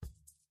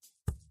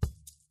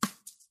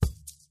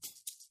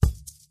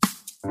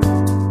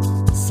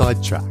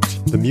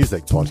Sidetracked, the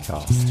music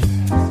podcast.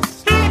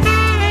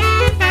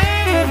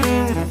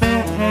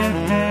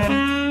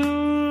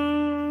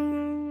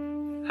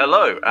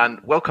 Hello, and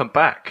welcome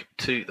back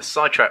to the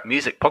Sidetracked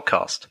Music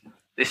Podcast.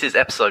 This is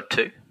episode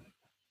 2.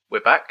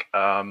 We're back.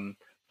 By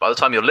the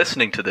time you're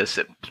listening to this,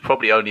 it's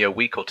probably only a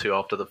week or two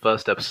after the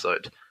first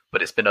episode,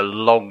 but it's been a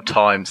long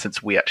time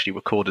since we actually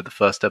recorded the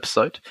first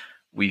episode.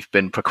 We've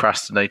been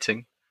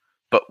procrastinating,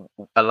 but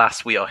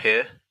alas, we are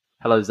here.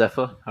 Hello,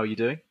 Zephyr. How are you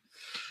doing?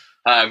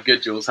 I'm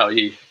good, Jules. How are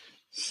you?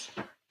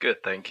 Good,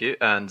 thank you.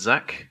 And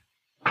Zach,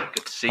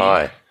 good to see you.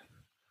 Hi.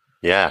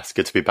 Yeah, it's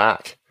good to be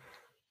back.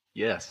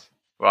 Yes.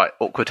 Right,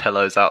 awkward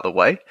hellos out the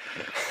way.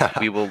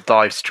 We will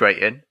dive straight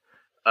in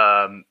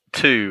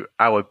to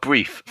our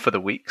brief for the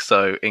week.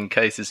 So in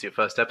case this is your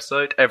first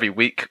episode, every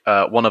week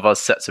one of us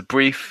sets a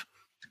brief,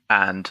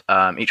 and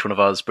each one of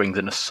us brings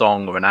in a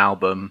song or an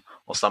album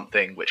or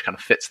something which kind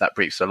of fits that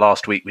brief. So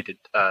last week we did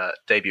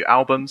debut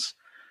albums.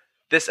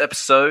 This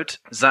episode,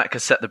 Zach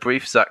has set the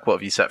brief. Zach, what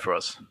have you set for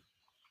us?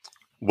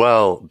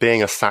 Well,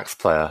 being a sax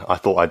player, I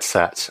thought I'd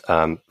set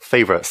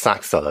favourite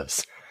sax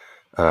solos.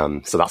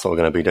 So that's what we're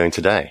going to be doing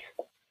today.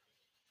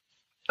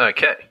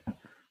 Okay.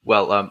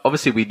 Well,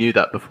 obviously we knew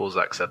that before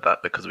Zach said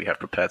that because we have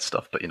prepared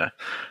stuff, but you know.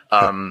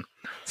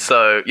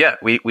 So yeah,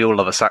 we all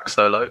love a sax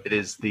solo. It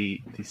is the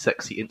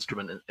sexy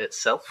instrument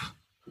itself.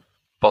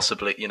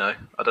 Possibly, you know,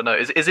 I don't know.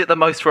 Is it the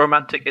most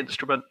romantic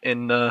instrument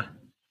in out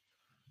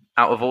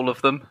of all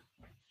of them?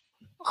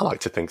 I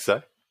like to think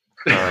so,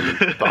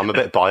 but I'm a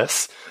bit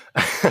biased.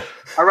 I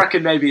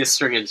reckon maybe a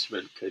string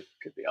instrument could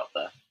be up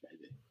there.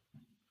 Maybe.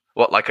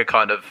 What, like a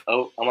kind of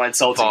am I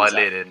insulting violin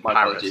myself? in My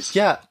Paris? Apologies.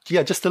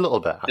 Yeah, just a little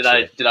bit.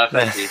 Actually. Did I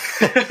offend you?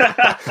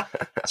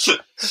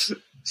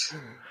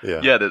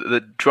 Yeah,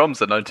 the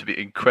drums are known to be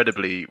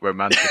incredibly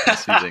romantic and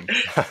soothing.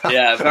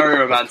 Yeah, very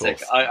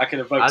romantic. I can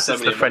evoke As so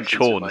is many the French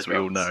emotions with horns, my we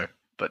all drums. know.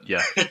 But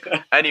yeah.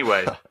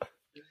 Anyway.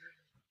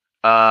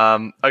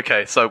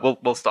 Okay, so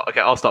we'll start. Okay,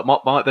 I'll start.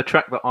 The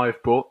track that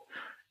I've brought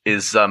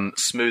is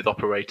 "Smooth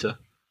Operator"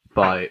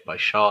 by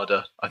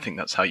Sharda. I think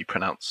that's how you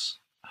pronounce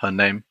her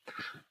name.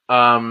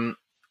 And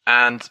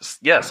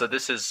yeah, so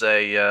this is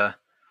a.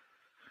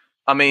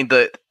 I mean,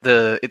 the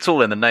it's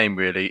all in the name,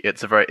 really.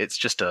 It's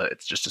just a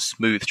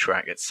smooth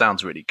track. It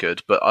sounds really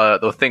good. But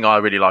the thing I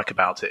really like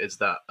about it is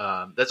that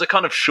there's a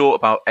kind of short,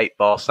 about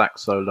 8-bar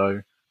sax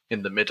solo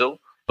in the middle,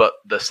 but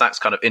the sax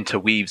kind of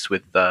interweaves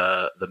with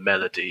the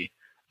melody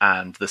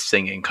and the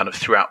singing kind of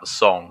throughout the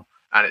song,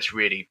 and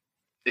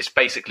it's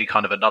basically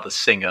kind of another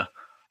singer,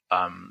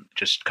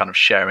 just kind of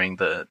sharing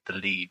the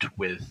lead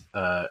with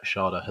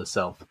Sharda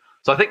herself.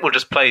 So I think we'll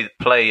just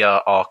play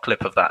our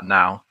clip of that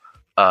now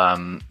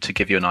to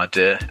give you an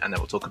idea, and then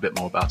we'll talk a bit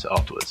more about it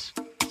afterwards.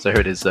 So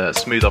here it is,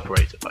 "Smooth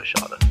Operator" by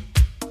Sharda.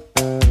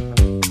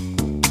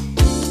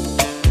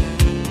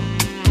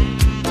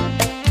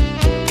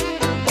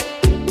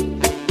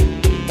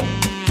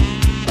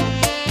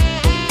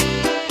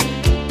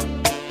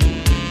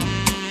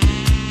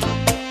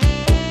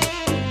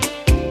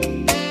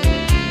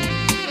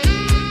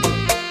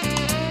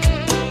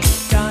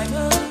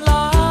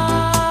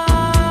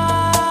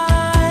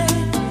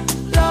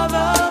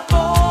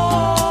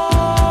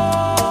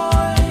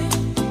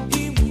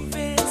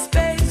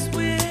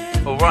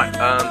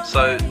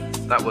 So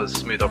that was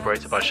 "Smooth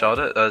Operator" by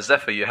Sharda.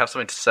 Zephyr, you have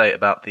something to say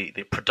about the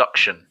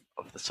production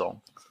of the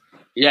song?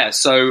 Yeah,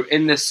 so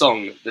in this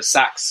song, the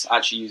sax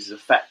actually uses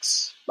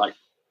effects like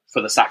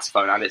for the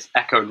saxophone, and it's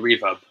echo and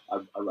reverb,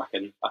 I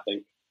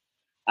think.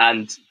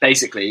 And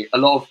basically, a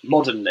lot of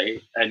modern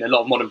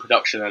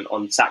production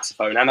on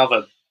saxophone and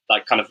other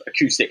like kind of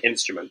acoustic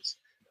instruments,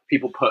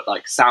 people put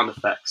like sound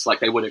effects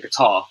like they would a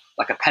guitar,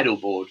 like a pedal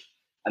board,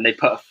 and they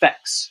put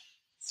effects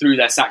through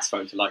their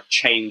saxophone to like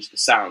change the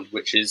sound,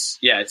 which is,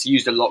 it's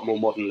used a lot more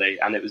modernly,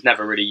 and it was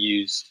never really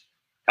used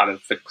kind of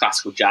for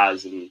classical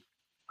jazz. And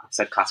I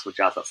said classical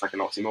jazz, that's like an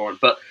oxymoron,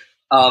 but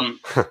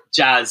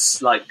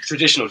jazz, like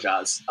traditional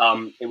jazz,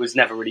 it was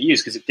never really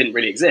used because it didn't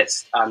really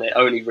exist, and it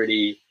only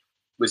really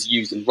was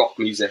used in rock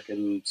music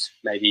and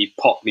maybe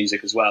pop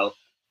music as well.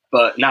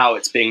 But now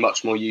it's being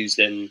much more used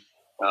in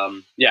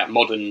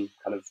modern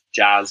kind of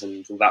jazz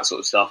and all that sort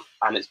of stuff,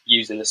 and it's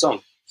used in the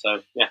song.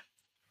 So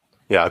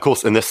Yeah, of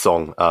course, in this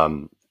song,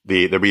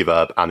 the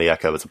reverb and the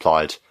echo was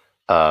applied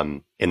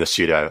in the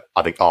studio,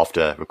 I think,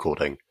 after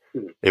recording.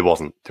 It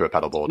wasn't through a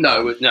pedal board.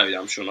 No,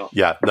 I'm sure not.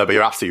 Yeah, no, but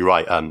you're absolutely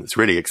right. It's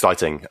really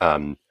exciting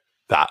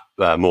that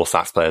more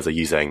sax players are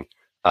using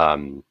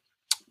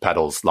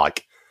pedals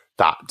like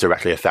that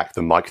directly affect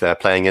the mic they're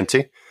playing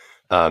into,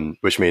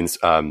 which means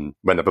when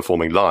they're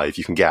performing live,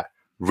 you can get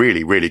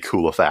really, really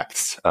cool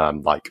effects,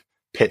 like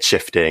pitch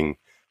shifting.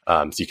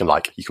 So you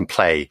can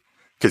play,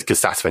 because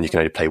saxophone you can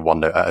only play one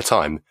note at a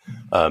time.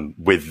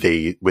 With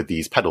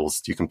these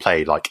pedals, you can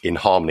play like in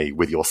harmony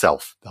with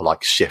yourself. They'll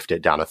like shift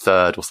it down a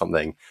third or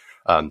something.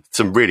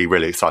 Some really,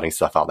 really exciting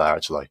stuff out there,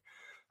 actually.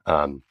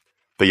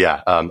 But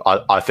yeah,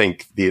 I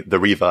think the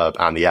reverb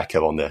and the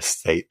echo on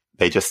this,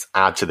 they just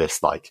add to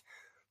this like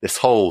this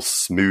whole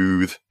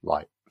smooth,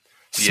 like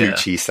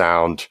smoochy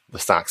sound, the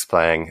sax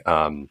playing.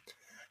 And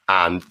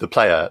and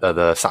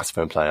the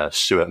saxophone player,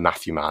 Stuart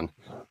Matthew Mann.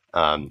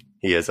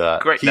 He is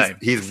great name.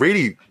 He's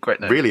really great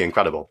name. Really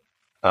incredible.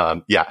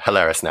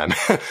 Hilarious name,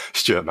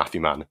 Stuart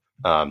Matthew Mann.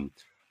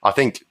 I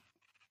think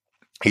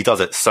he does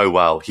it so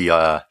well. He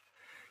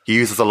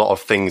uses a lot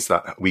of things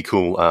that we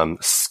call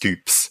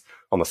scoops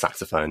on the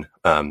saxophone,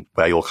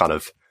 where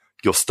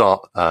you'll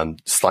start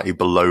slightly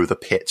below the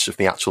pitch of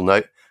the actual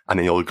note, and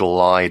then you'll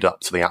glide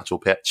up to the actual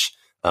pitch.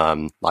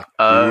 Right,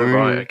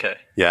 okay.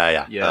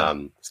 Yeah.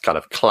 It's kind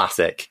of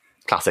classic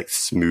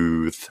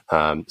smooth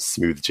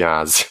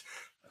jazz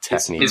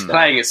technique. His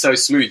playing is so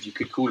smooth, you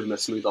could call him a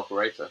smooth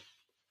operator.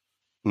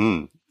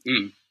 Right.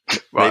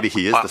 Maybe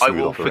he is the smooth I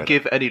will operator.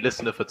 forgive any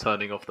listener for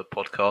turning off the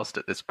podcast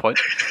at this point.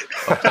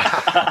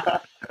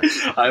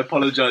 I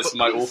apologise for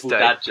my awful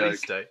dad joke.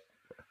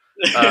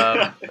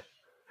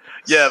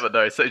 Yeah, but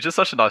no, so it's just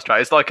such a nice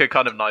track. It's like a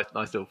kind of nice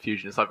little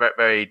fusion. It's like very,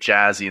 very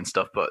jazzy and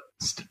stuff, but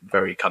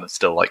very kind of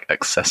still like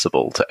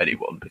accessible to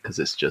anyone because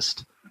it's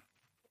just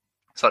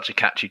such a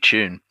catchy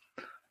tune.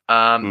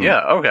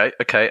 Yeah,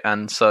 okay.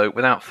 And so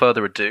without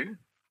further ado,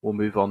 we'll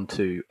move on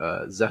to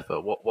Zephyr.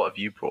 What have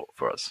you brought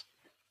for us?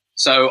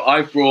 So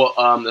I've brought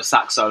the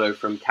sax solo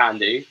from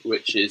Candy,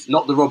 which is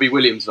not the Robbie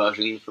Williams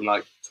version from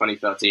like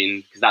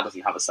 2013 because that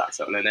doesn't have a sax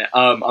solo in it.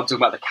 I'm talking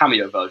about the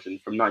Cameo version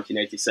from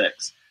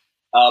 1986.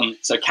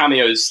 So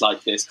Cameo's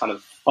like this kind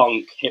of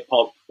funk hip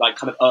hop, like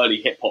kind of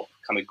early hip hop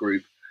kind of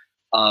group.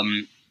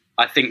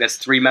 I think there's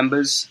 3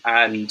 members,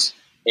 and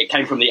it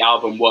came from the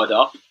album Word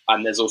Up,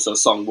 and there's also a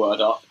song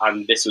Word Up,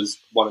 and this was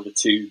one of the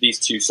two. These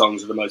 2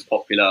 songs are the most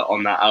popular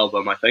on that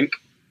album, I think.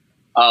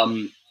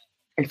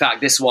 In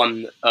fact, this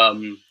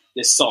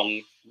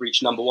song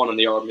reached number 1 on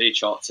the R&B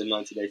charts in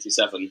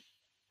 1987.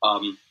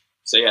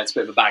 So yeah, it's a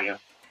bit of a banger.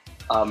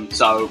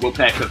 So we'll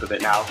play a clip of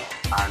it now,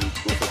 and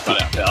we'll talk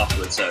about it a bit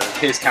afterwards. So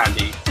here's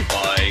Candy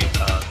by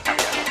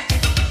Cameo.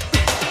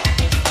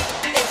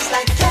 It's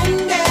like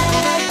candy.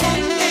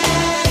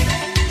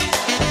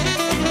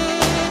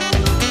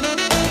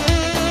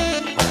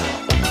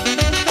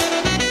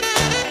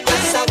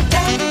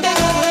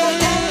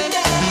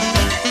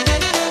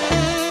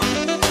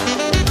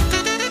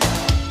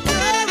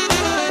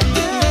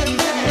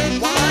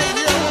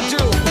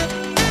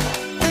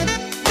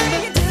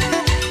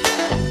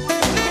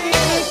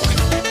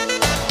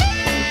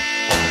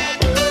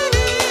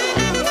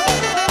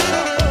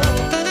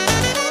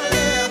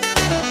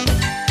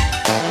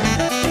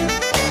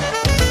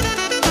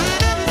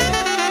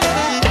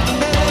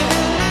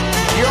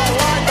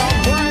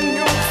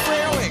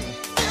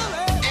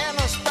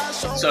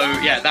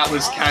 That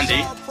was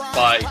Candy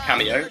by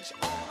Cameo.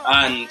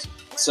 And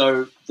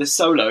so the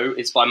solo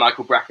is by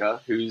Michael Brecker,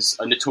 who's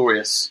a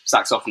notorious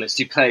saxophonist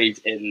who played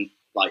in,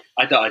 like,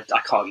 I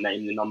can't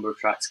name the number of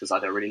tracks because I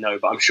don't really know,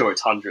 but I'm sure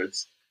it's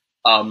hundreds.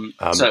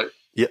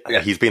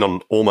 He's been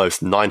on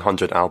almost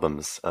 900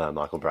 albums,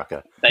 Michael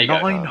Brecker. There you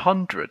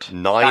 900? go.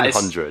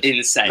 900. That is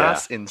insane.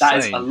 That's insane. That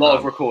is a lot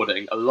of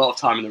recording, a lot of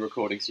time in the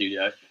recording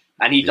studio.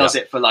 And he does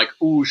it for, like,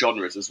 all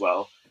genres as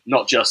well.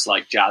 Not just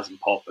like jazz and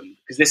pop, and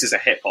because this is a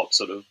hip hop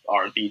sort of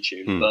R&B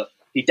tune, but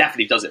he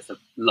definitely does it for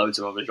loads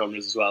of other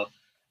genres as well.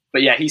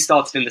 But yeah, he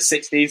started in the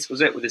 60s,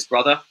 was it, with his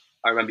brother?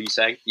 I remember you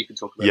saying. You can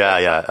talk about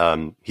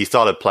that. He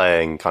started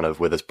playing kind of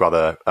with his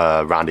brother,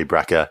 Randy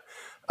Brecker,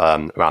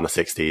 around the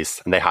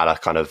 60s, and they had a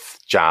kind of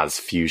jazz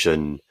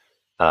fusion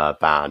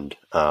band,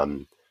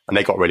 and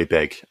they got really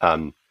big.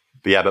 But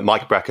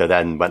Mike Brecker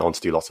then went on to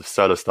do lots of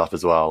solo stuff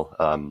as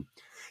well.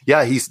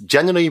 He's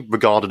generally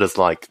regarded as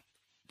like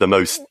the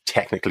most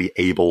technically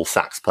able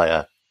sax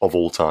player of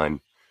all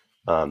time.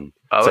 So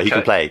he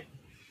can play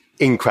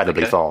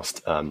incredibly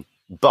fast.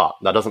 But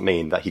that doesn't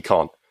mean that he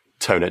can't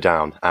tone it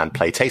down and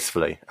play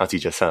tastefully, as you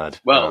just heard.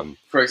 Well,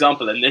 for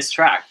example, in this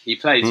track, he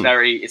plays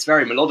it's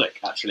very melodic,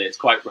 actually. It's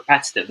quite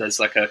repetitive. There's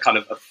like a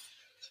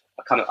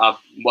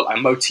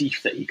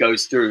motif that he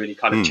goes through and he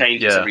kind of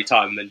changes every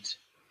time. And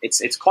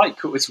it's quite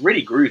cool. It's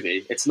really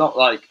groovy. It's not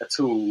like at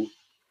all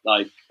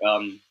like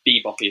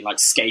beboppy, like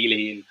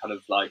scaly and kind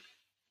of like,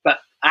 but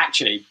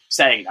actually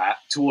saying that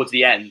towards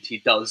the end, he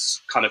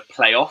does kind of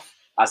play off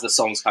as the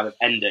song's kind of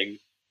ending,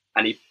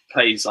 and he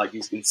plays like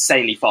these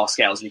insanely fast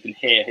scales, and you can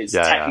hear his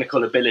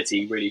technical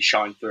ability really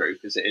shine through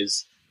because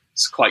it's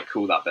quite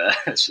cool that bit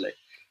actually.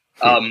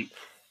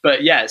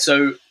 But yeah,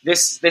 so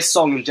this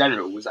song in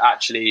general was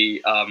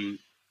actually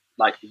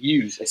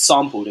it's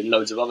sampled in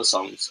loads of other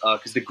songs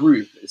because the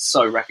groove is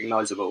so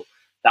recognizable.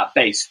 That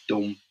bass,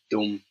 dum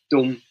dum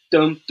dum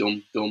dum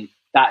dum dum.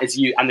 That is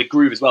you, and the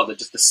groove as well. That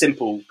just the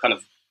simple kind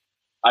of.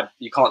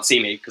 You can't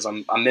see me because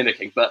I'm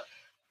mimicking, but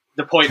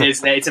the point is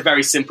that it's a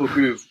very simple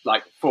groove,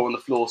 like 4 on the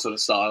floor sort of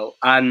style.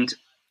 And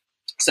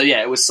so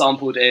yeah, it was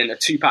sampled in a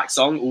Tupac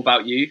song, All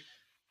About You,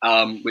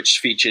 which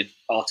featured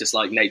artists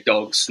like Nate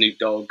Dogg, Snoop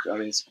Dogg. I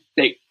mean, it's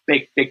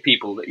big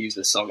people that use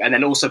this song. And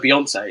then also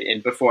Beyonce in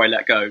Before I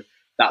Let Go.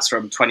 That's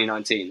from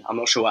 2019. I'm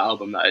not sure what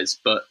album that is,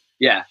 but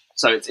yeah.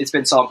 So it's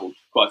been sampled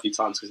quite a few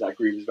times because that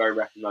groove is very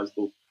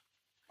recognizable.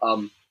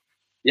 No,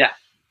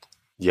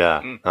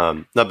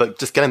 but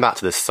just getting back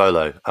to this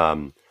solo,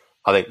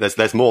 I think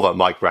there's more that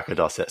Mike Brecker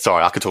does it.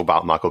 Sorry, I could talk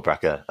about Michael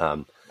Brecker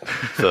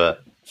for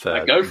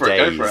go for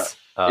days. it. Go for it.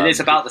 It is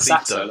about the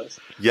sax solos.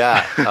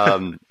 Yeah.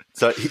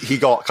 So he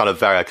got kind of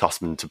very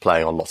accustomed to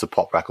playing on lots of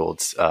pop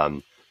records,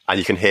 and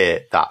you can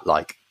hear that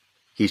like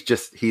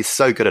he's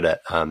so good at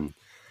it.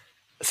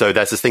 So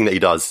there's this thing that he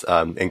does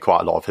in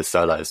quite a lot of his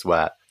solos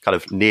where kind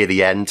of near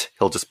the end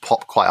he'll just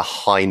pop quite a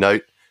high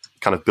note,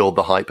 kind of build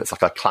the hype. It's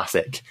like a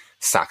classic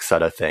sax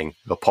solo thing.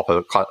 He'll pop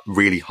a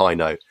really high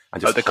note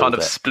and just the kind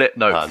of split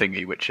note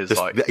thingy, which is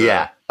just, like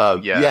yeah.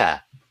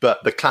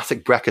 But the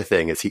classic Brecker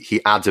thing is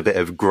he adds a bit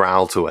of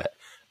growl to it.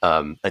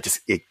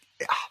 It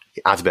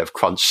adds a bit of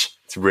crunch.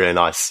 It's really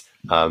nice.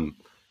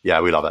 Yeah,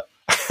 we love it.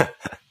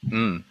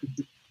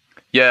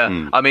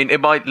 Yeah, I mean, in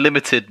my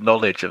limited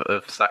knowledge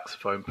of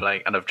saxophone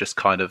playing and of just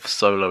kind of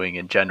soloing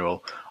in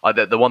general,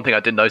 the one thing I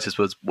did notice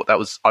was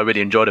I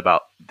really enjoyed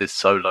about this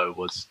solo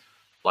was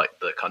like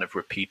the kind of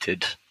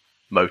repeated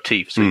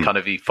motif. So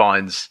he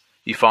finds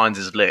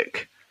his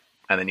lick,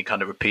 and then he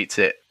kind of repeats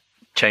it,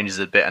 changes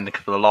it a bit, and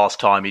for the last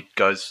time he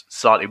goes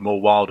slightly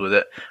more wild with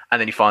it, and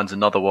then he finds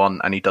another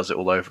one and he does it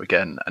all over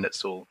again, and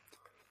it's all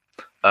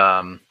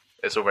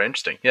very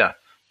interesting.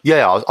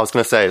 Yeah, I was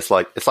going to say it's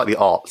like the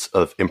art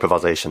of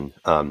improvisation,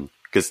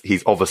 because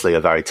he's obviously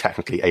a very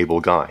technically able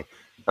guy,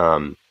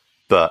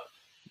 but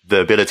the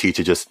ability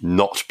to just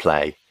not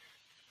play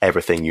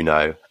everything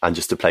and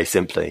just to play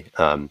simply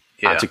and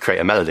to create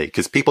a melody,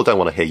 because people don't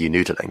want to hear you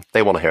noodling;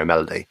 they want to hear a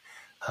melody,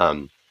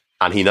 and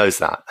he knows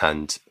that.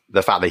 And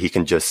the fact that he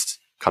can just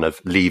kind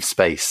of leave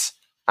space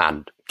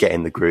and get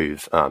in the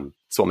groove,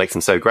 it's what makes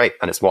him so great,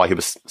 and it's why he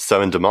was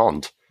so in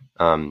demand.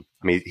 I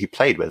mean, he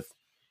played with.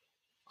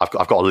 I've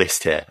got a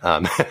list here.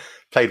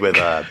 Played with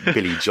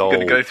Billy Joel,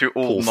 going to go through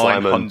all Paul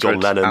Simon,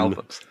 John Lennon.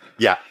 Albums.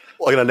 Yeah,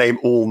 we're going to name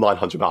all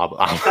 900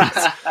 albums.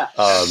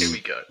 Here we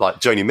go. Like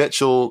Joni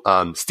Mitchell,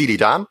 Steely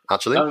Dan,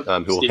 actually, who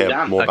we'll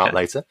hear more about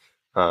later.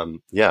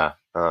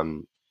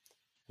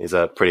 He's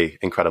a pretty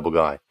incredible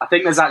guy. I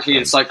think there's actually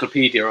an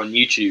encyclopedia on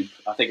YouTube.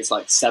 I think it's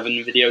like 7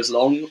 videos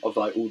long of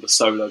like all the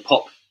solo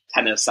pop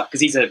tenor stuff, because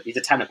he's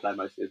a tenor player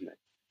mostly, isn't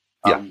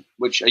he? Yeah.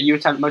 Which are you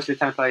mostly a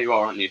tenor player? You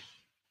are, aren't you?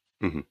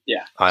 Mm-hmm.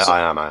 Yeah,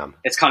 I am.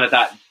 It's kind of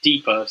that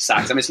deeper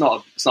sax. I mean, it's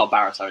not a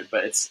baritone,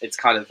 but it's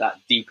kind of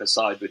that deeper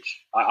side, which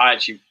I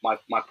actually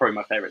probably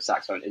my favorite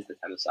saxophone is the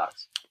tenor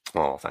sax.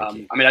 Oh, thank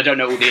you. I mean, I don't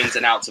know all the ins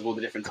and outs of all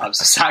the different types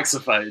of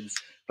saxophones,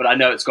 but I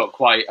know it's got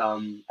quite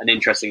an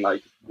interesting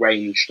like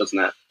range, doesn't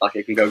it? Like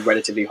it can go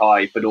relatively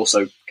high, but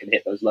also can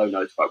hit those low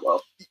notes quite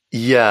well.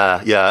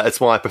 Yeah, it's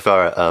why I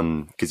prefer it,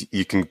 because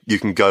you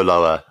can go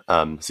lower,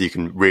 so you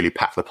can really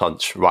pack the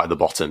punch right at the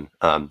bottom,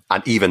 and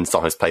even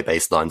sometimes play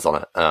bass lines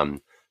on it.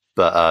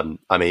 But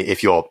I mean,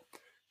 if you've got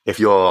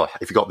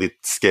the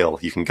skill,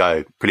 you can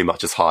go pretty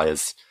much as high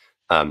as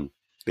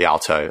the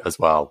alto as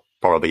well,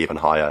 probably even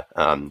higher.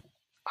 I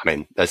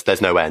mean,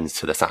 there's no end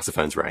to the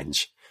saxophone's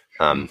range.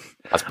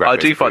 I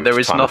do find there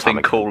is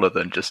nothing cooler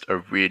than just a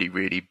really,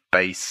 really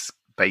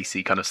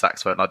bassy kind of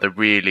saxophone, like the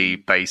really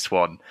bass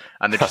one,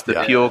 and just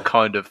the pure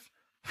kind of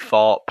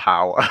fart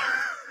power.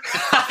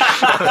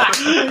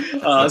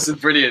 That's a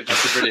brilliant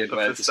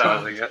way of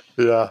describing it.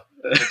 Yeah,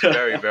 it's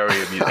very,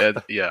 very amusing.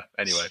 Yeah.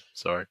 Anyway,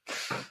 sorry.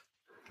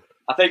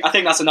 I think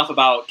that's enough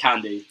about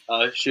Candy.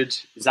 Should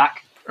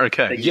Zach?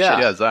 Okay.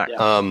 Zach.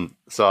 Yeah.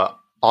 So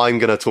I'm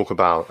going to talk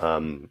about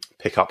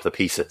Pick Up the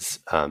Pieces,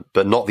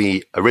 but not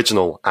the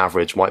original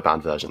average white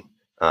band version.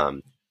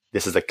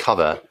 This is a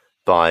cover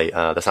by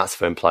the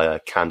saxophone player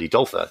Candy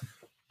Dolfer.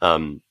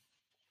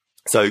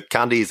 So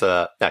Candy's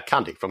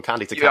Candy, from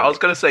Candy to Candy. Yeah, I was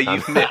going to say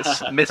you've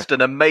missed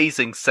an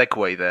amazing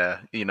segue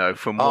there.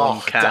 From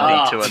one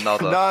Candy to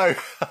another. No,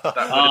 that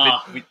would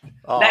have been,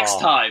 next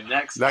time.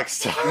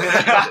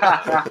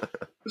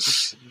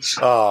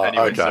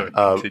 Anyway,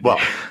 okay. Well,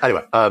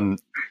 anyway,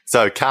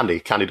 so Candy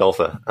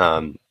Dolfer,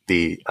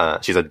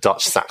 she's a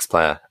Dutch sax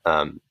player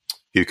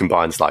who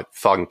combines like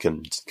funk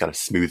and kind of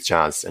smooth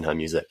jazz in her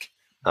music.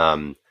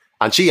 And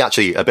she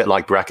actually, a bit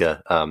like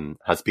Brecker,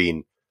 has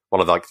been one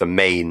of like the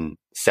main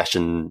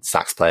session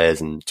sax players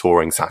and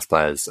touring sax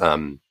players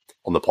on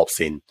the pop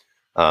scene,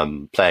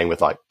 playing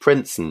with like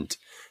Prince and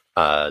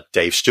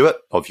Dave Stewart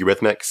of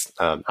Eurythmics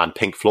and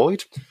Pink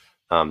Floyd.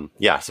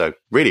 So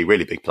really,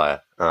 really big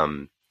player.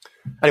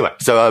 Anyway,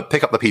 so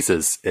Pick Up the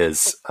Pieces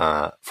is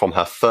from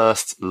her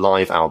first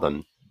live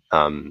album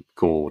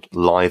called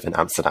Live in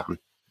Amsterdam,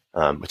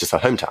 which is her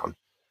hometown.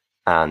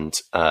 And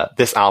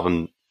this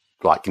album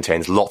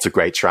contains lots of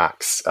great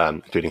tracks,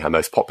 including her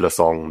most popular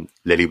song,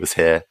 Lily Was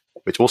Here,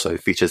 which also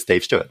features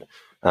Dave Stewart.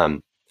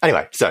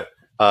 Anyway, so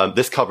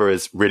this cover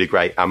is really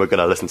great, and we're going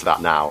to listen to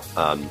that now.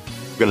 We're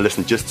going to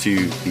listen just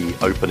to the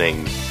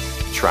opening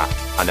track,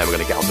 and then we're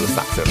going to get onto the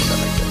saxophone a bit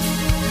later.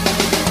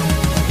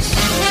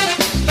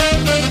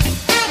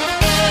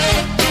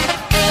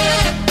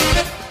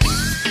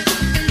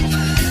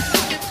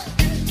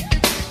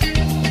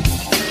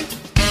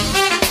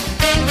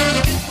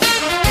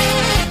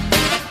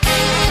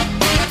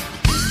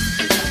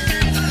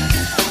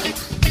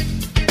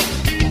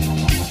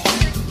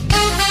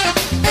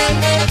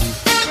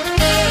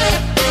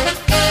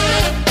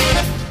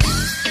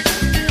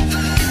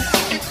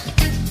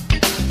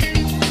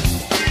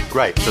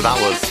 Great. So that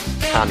was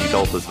Candy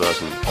Dolfer's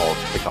version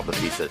of a couple of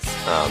pieces.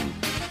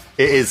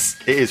 It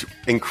is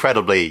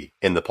incredibly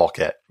in the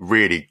pocket,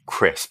 really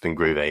crisp and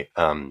groovy.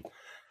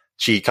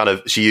 She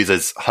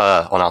uses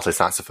her on alto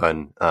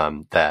saxophone,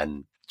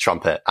 then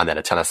trumpet, and then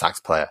a tenor sax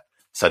player.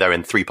 So they're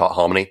in 3-part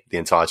harmony the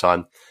entire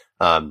time,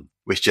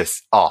 which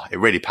just it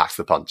really packs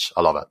the punch.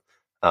 I love it.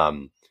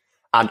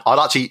 And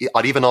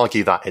I'd even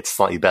argue that it's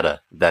slightly better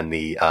than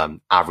the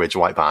average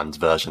white band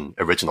version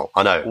original.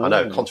 I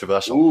know,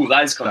 controversial. Ooh,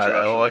 that is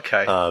controversial.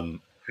 Okay.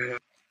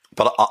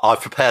 But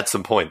I've prepared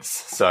some points,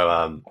 so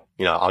I'm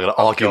going to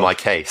argue my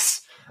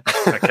case.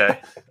 Okay.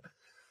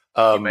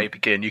 You may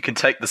begin. You can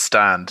take the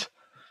stand.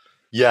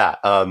 Yeah.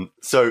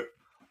 So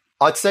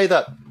I'd say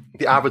that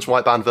the average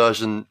white band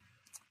version,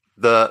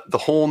 the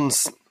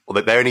horns,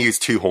 they only use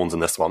 2 horns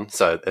in this one,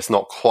 so it's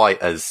not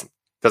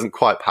doesn't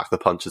quite pack the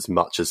punch as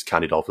much as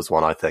Candy Dolfer's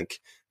one, I think.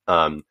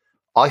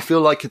 I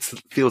feel like it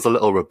feels a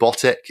little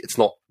robotic.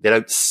 They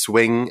don't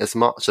swing as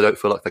much. I don't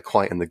feel like they're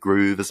quite in the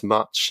groove as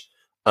much.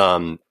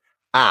 And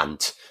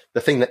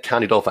the thing that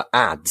Candy Dolfer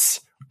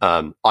adds,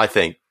 I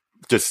think,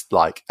 just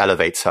like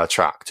elevates her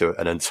track to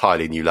an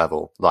entirely new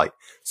level. Like,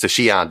 so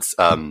she adds,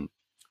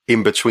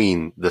 in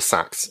between the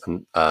sax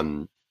and,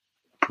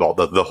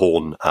 the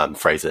horn,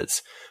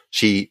 phrases,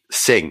 she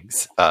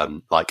sings,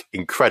 like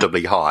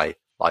incredibly high,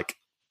 like,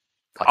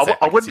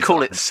 I wouldn't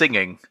call it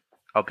singing.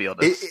 I'll be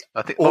honest.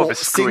 I think more of a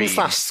scream.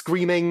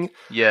 Screaming.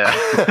 Yeah.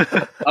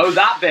 Oh,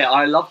 that bit.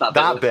 I love that bit.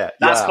 That bit.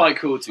 That's yeah. quite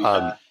cool to be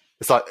fair.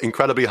 It's like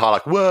incredibly high,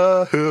 like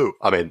woohoo.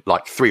 I mean,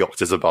 like 3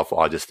 octaves above what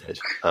I just did.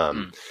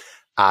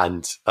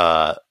 And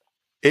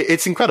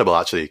it's incredible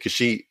actually, because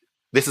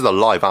this is a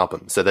live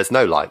album, so there's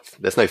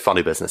no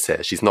funny business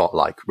here. She's not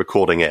like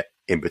recording it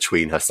in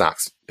between her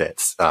sax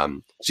bits.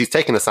 She's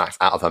taking the sax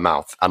out of her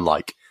mouth and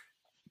like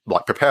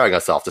preparing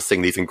herself to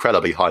sing these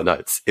incredibly high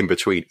notes in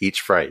between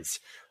each phrase.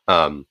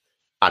 And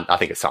I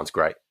think it sounds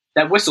great.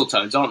 They're whistle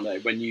tones, aren't they?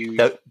 When you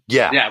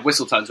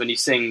whistle tones when you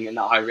sing in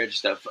that high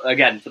register.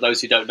 Again, for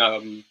those who don't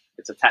know,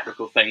 it's a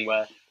technical thing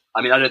where,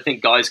 I mean, I don't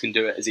think guys can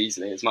do it as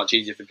easily. It's much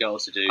easier for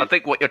girls to do. I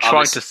think what you're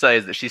trying to say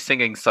is that she's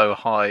singing so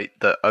high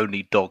that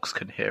only dogs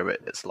can hear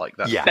it. It's like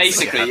that. Yeah.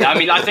 Basically, yeah. I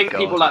mean, I think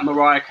people like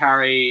Mariah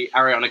Carey,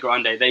 Ariana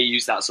Grande, they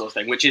use that sort of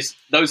thing,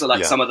 those are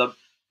like some of the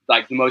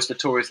most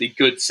notoriously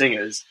good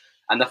singers.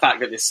 And the fact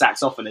that this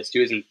saxophonist,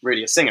 who isn't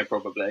really a singer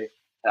probably,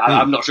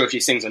 I'm not sure if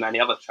she sings on any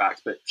other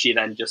tracks, but she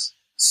then just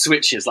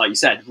switches, like you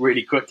said,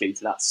 really quickly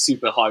to that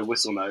super high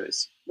whistle note.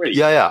 It's really,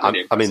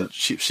 really I mean,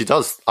 she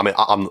does. I mean,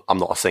 I'm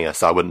not a singer,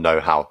 so I wouldn't know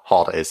how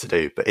hard it is to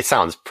do, but it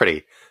sounds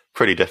pretty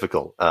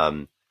difficult.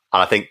 And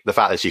I think the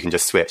fact that she can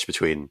just switch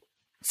between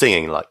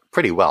singing like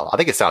pretty well, I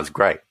think it sounds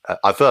great.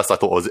 At first, I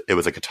thought it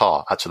was a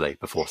guitar actually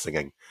before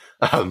singing.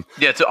 I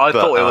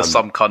thought it was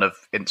some kind of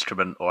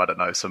instrument, or I don't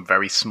know, some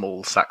very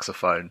small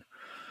saxophone.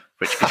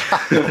 Which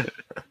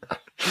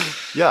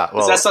yeah,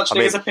 well, is there such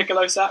thing as a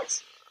piccolo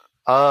sax?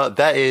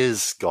 There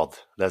is. God,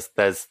 there's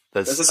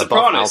a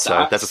soprano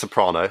sax. There's a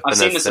soprano. I've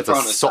seen the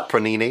soprano there's a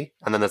sopranini,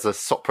 and then there's a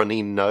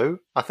sopranino.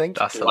 I think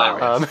that's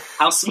hilarious.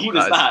 How small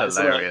is that? Is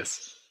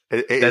hilarious.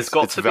 There's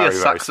got to be a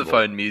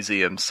saxophone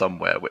museum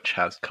somewhere which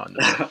has kind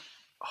of a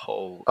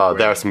whole.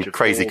 There are some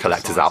crazy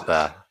collectors out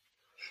there.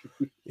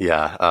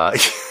 Yeah.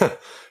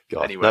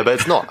 God. Anyway. No, but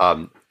it's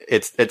not.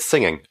 It's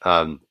singing.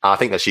 I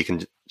think that she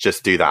can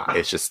just do that.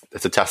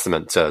 It's a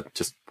testament to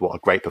just what a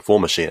great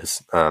performer she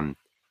is.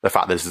 The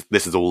fact that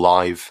this is all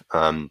live.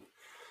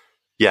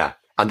 Yeah.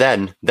 And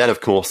then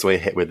of course we're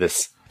hit with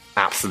this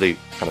absolute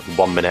kind of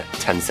 1 minute,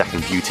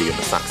 10-second beauty of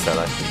the sax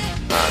solo,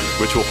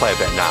 which we'll play a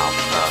bit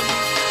now.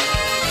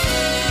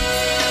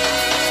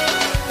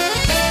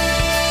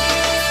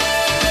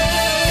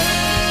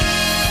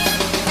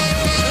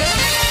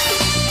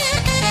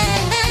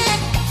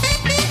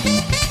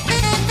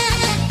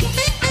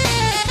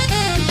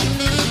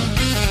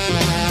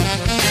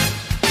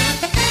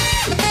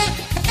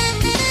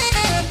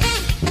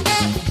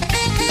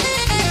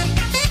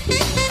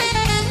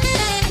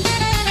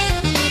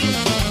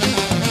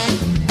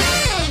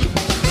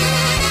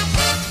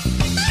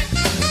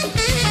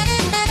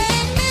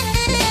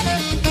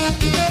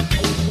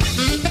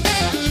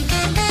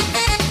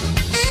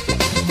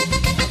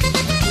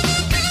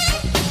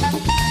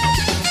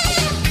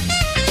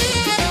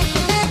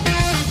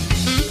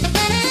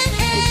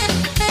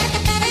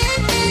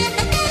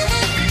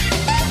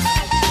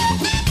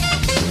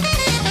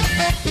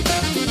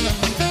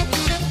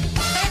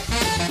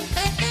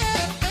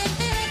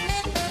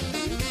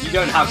 You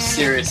don't have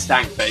serious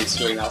stank bass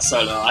during that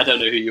solo. I don't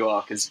know who you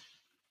are, because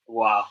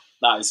wow,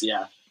 that is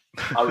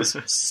I was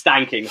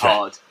stanking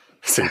hard.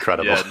 It's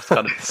incredible. Yeah, it's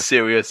kind of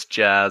serious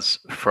jazz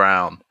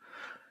frown.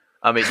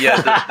 I mean, yeah,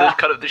 the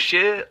kind of the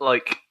sheer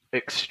like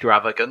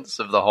extravagance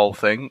of the whole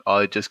thing,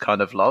 I just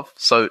kind of love.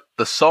 So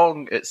the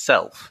song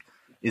itself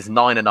is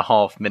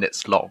 9.5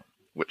 minutes long,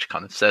 which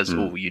kind of says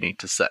all you need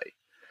to say.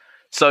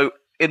 So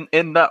in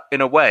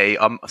a way,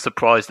 I'm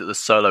surprised that the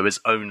solo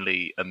is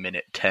only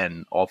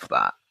 1:10 of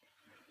that.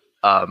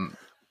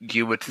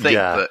 you would think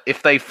that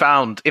if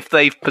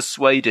they've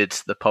persuaded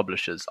the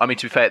publishers, I mean,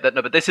 to be fair,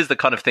 no, but this is the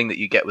kind of thing that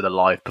you get with a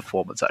live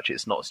performance. Actually,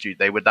 it's not a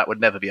studio. That would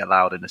never be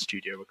allowed in a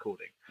studio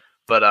recording.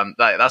 But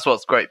that's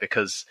what's great,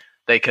 because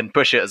they can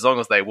push it as long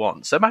as they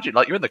want. So imagine,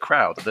 like, you're in the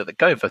crowd, and they're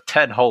going for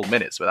 10 whole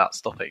minutes without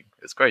stopping.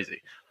 It's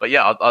crazy. But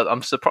yeah,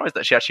 I'm surprised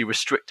that she actually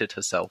restricted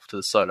herself to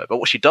the solo. But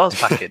what she does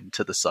pack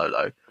into the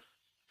solo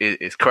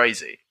is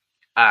crazy.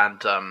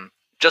 And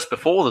just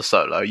before the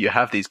solo, you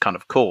have these kind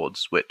of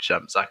chords, which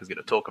Zach is going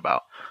to talk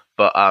about.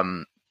 But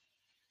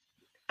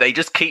they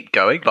just keep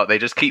going, like they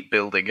just keep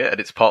building it, and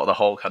it's part of the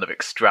whole kind of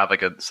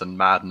extravagance and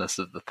madness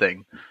of the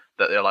thing.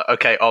 That they're like,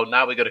 okay,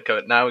 now we're going to go,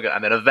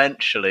 and then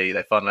eventually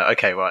they find like,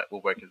 okay, right,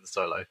 we'll work into the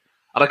solo.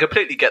 And I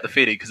completely get the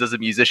feeling, because as a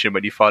musician,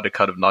 when you find a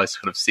kind of nice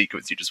kind of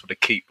sequence, you just want to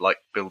keep like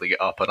building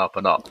it up and up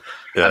and up,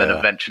 and then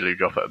eventually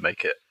drop it and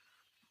make it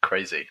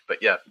crazy.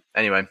 But yeah,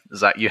 anyway,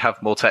 Zach, you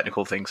have more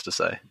technical things to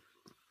say.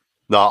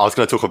 No, I was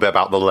going to talk a bit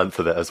about the length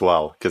of it as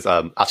well, because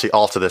actually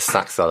after this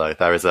sax solo,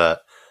 there's a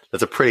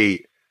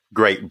pretty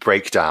great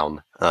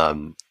breakdown,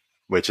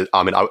 which is,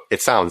 I mean,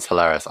 it sounds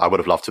hilarious. I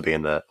would have loved to be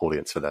in the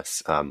audience for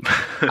this.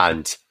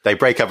 And they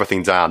break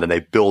everything down and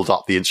they build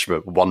up the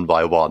instrument one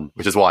by one,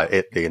 which is why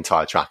the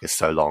entire track is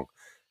so long.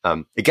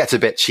 It gets a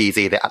bit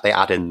cheesy. They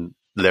add in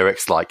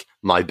lyrics like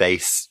my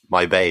bass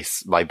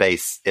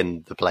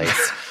in the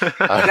place.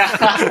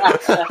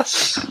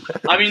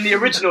 I mean, the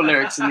original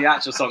lyrics in the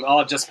actual song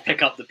are just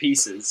pick up the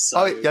pieces.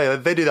 So, oh yeah,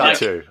 they do that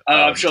too.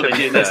 I'm sure they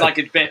do. There's like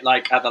a bit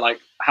like at the like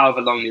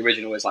however long the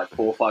original is, like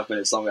 4 or 5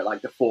 minutes long. At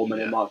like the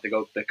 4-minute mark, they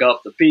go pick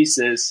up the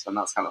pieces, and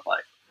that's kind of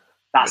like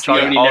that's the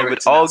only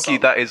lyrics. I would argue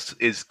that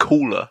is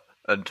cooler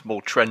and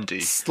more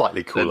trendy,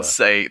 slightly cooler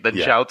than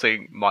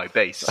shouting my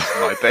bass,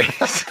 my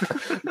bass.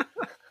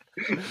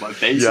 My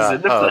bass is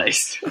in the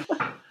place.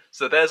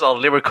 So there's our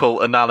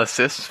lyrical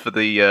analysis for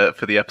the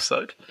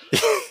episode.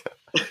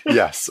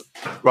 Yes,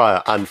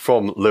 right. And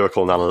from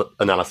lyrical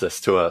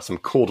analysis to some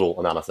chordal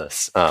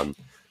analysis. So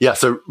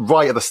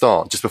right at the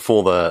start, just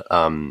before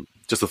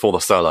the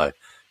solo,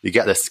 you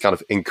get this kind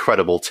of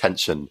incredible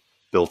tension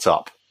built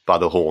up by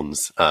the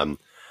horns.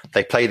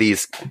 They play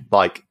these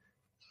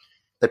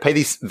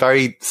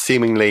very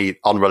seemingly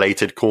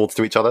unrelated chords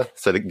to each other.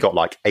 So they got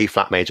like A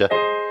flat major,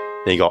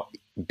 then you got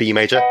B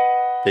major,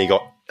 then you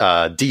got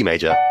D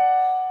major,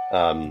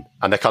 and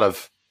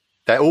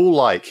they're all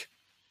like,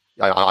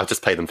 I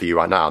just played them for you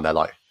right now, and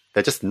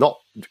they're just not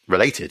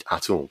related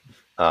at all.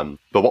 But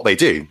what they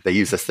do, they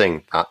use this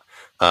thing that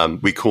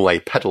we call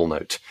a pedal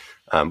note,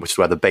 which is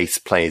where the bass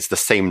plays the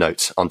same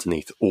note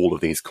underneath all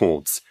of these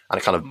chords, and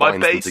it kind of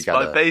binds them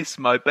together.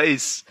 My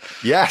bass.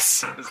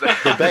 Yes,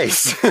 the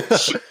bass.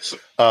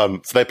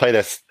 So they play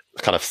this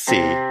kind of C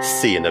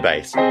in the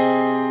bass,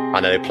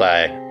 and then they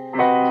play,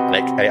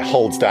 and it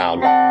holds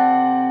down.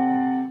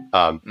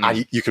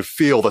 And you can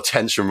feel the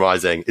tension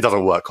rising. It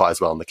doesn't work quite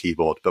as well on the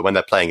keyboard, but when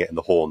they're playing it in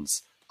the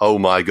horns, oh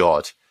my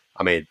God.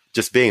 I mean,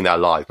 just being there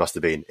live must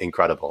have been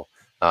incredible.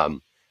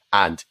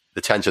 And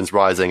the tension's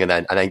rising, and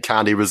then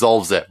Candy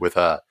resolves it with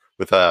her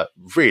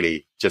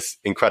really just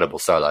incredible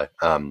solo.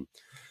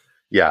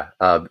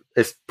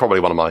 It's probably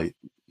one of my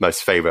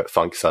most favorite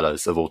funk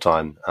solos of all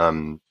time.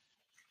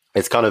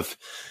 It's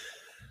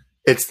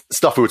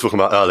stuff we were talking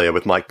about earlier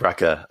with Mike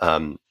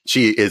Brecker.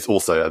 She is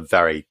also a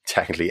very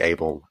technically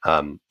able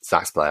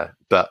sax player,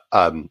 but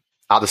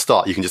at the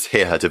start you can just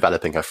hear her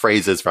developing her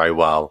phrases very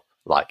well.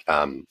 Like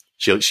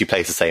she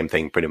plays the same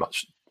thing pretty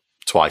much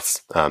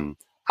twice at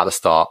the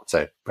start.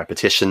 So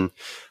repetition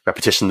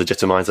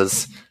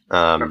legitimizes.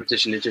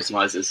 Repetition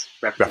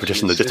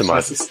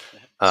legitimizes.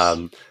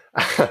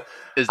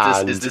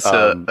 Is this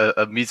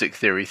a music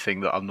theory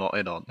thing that I'm not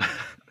in on?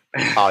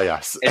 Oh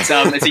yes, it's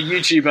a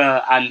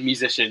YouTuber and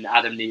musician,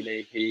 Adam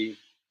Neely.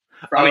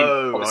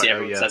 Obviously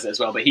everyone says it as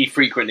well, but he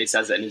frequently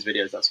says it in his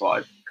videos. That's why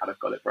I kind of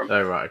got it from.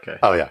 Oh right, okay.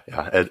 Oh yeah.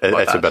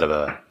 It's a bit of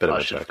a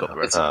joke.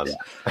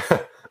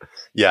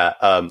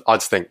 I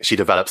just think she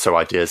develops her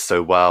ideas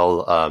so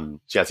well.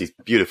 She has these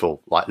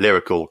beautiful, like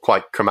lyrical,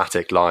 quite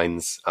chromatic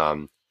lines,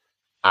 and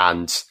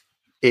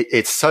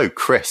it's so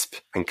crisp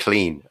and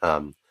clean.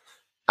 And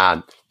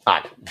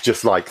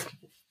just like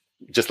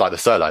the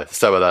solo,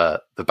 so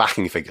are the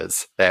backing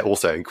figures. They're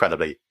also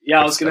incredibly.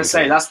 Yeah, I was going to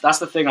say that's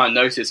the thing I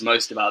noticed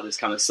most about this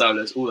kind of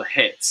solos. All the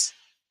hits,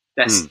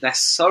 they're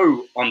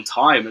so on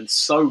time and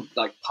so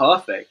like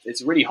perfect.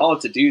 It's really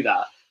hard to do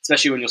that,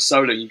 especially when you're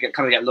solo. You get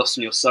lost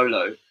in your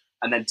solo,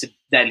 and then to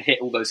hit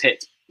all those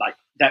hits, like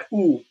they're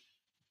all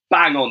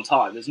bang on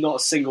time. There's not a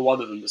single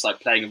one of them that's like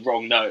playing a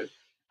wrong note.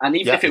 And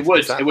even if it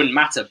would, it wouldn't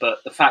matter.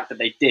 But the fact that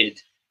they did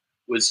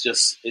it's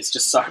just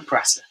so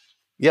impressive.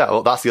 Yeah,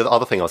 well, that's the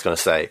other thing I was going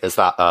to say is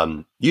that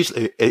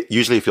usually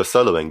if you're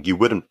soloing, you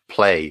wouldn't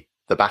play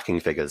the backing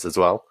figures as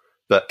well.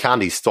 But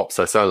Candy stops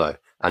her solo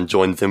and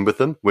joins in with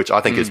them, which I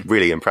think is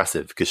really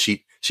impressive because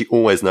she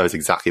always knows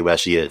exactly where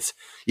she is,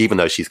 even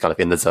though she's kind of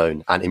in the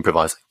zone and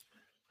improvising.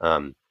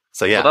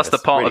 So yeah, well, that's the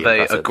part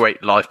really of a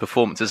great live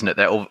performance, isn't it?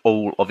 They're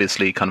all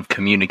obviously kind of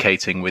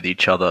communicating with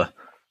each other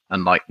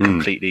and like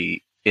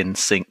completely in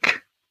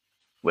sync.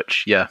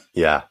 Which, yeah.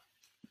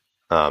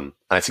 And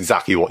it's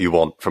exactly what you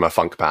want from a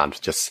funk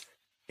band. Just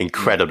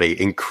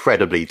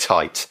incredibly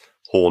tight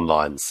horn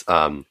lines.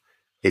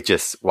 It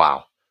just,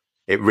 wow.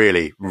 It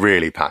really,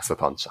 really packs the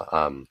punch.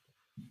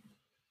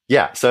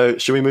 Yeah, so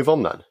should we move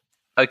on then?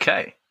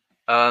 Okay.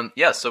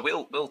 So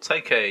we'll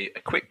take a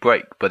quick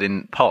break, but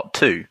in part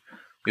 2,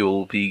 we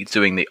will be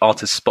doing the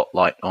artist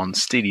spotlight on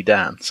Steely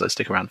Dan, so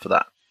stick around for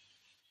that.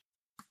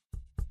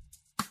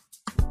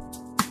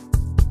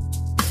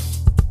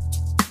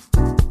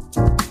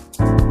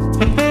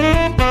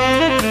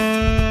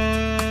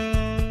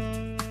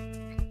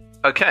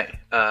 Okay,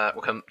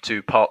 welcome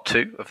to part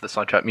 2 of the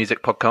Sidetrack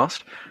Music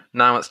Podcast.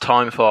 Now it's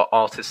time for our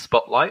artist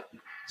spotlight.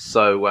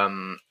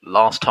 So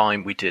last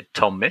time we did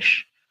Tom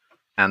Misch,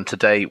 and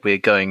today we're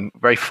going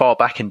very far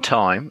back in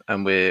time,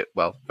 and very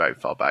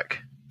far back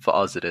for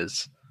us it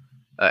is.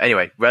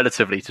 Anyway,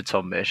 relatively to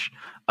Tom Misch,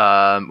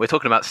 we're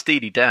talking about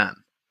Steely Dan,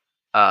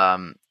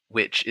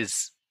 which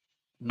is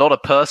not a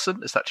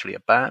person, it's actually a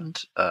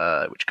band,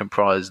 which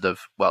comprised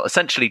of,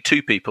 essentially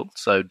 2 people,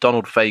 so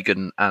Donald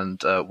Fagen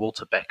and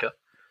Walter Becker.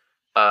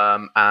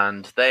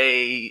 And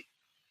they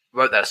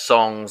wrote their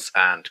songs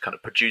and kind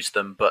of produced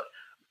them, but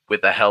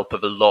with the help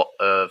of a lot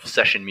of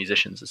session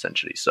musicians,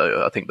 essentially.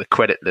 So I think the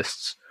credit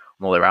lists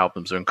on all their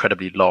albums are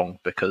incredibly long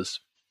because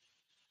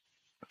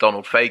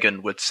Donald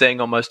Fagen would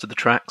sing on most of the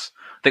tracks.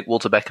 I think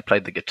Walter Becker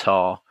played the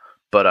guitar,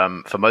 but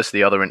for most of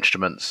the other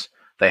instruments,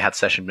 they had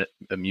session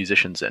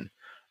musicians in.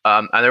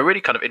 And they're a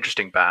really kind of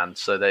interesting band.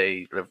 So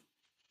they are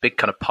big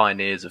kind of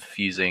pioneers of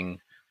fusing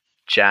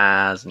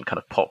jazz and kind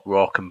of pop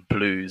rock and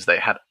blues. They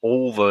had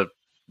all the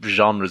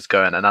genres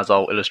going, and as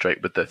I'll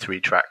illustrate with the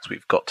 3 tracks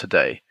we've got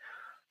today.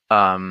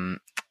 So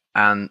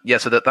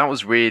that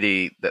was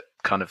really that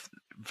kind of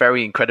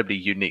very incredibly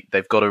unique.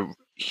 They've got a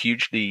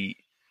hugely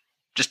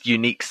just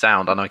unique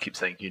sound. I know I keep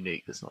saying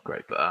unique, that's not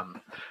great,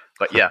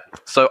 but yeah.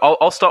 So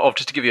I'll start off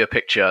just to give you a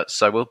picture.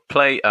 So we'll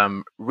play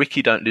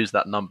Ricky Don't Lose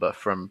That Number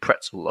from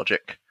Pretzel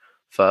Logic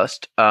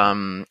first,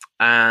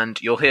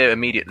 and you'll hear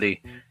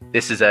immediately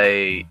this is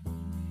a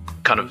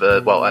kind of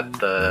at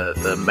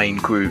the main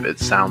groove, it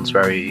sounds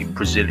very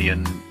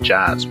Brazilian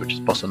jazz, which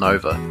is bossa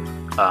nova,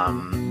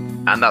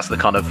 and that's the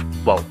kind of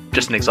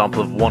just an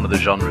example of one of the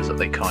genres that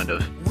they kind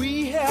of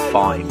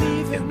find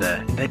in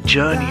their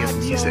journey of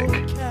music.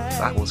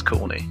 That was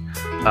corny,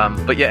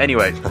 but yeah.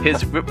 Anyway,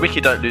 here's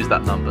Ricky Don't Lose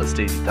That Number,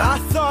 Steely Dan. I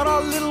thought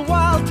our little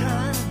wild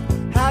time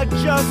had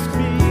just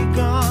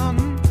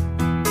begun.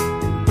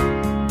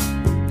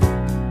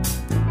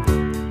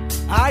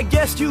 I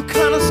guess you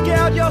kind of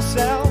scared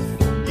yourself.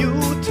 You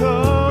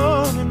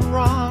turn and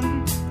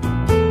run.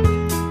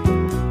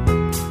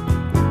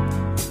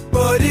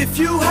 But if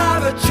you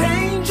have a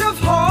change of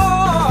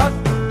heart,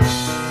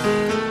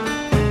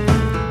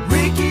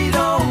 Ricky,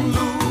 don't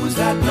lose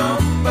that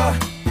number.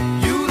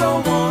 You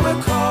don't want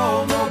to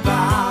call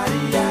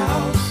nobody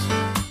else.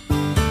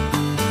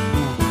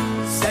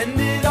 Send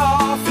it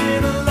off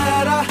in a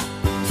letter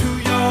to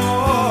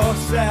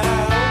yourself.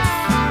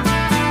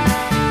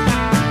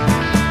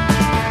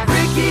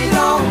 Ricky,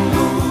 don't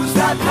lose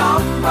that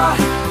number.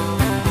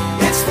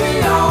 It's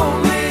the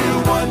only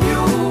one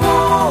you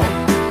want.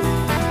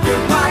 You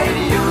might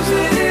use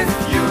it if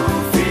you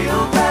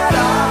feel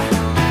better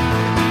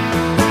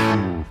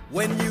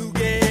when you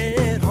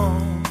get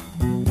home.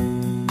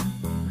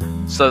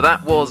 So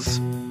that was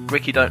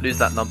Ricky Don't Lose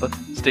That Number,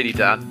 Steely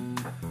Dan.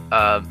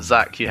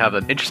 Zach, you have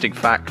an interesting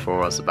fact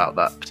for us about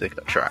that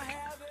particular track.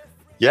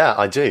 Yeah,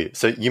 I do.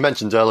 So you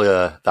mentioned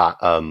earlier that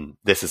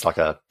this is like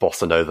a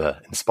bossa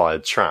nova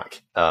inspired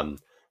track.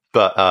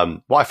 But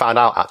what I found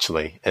out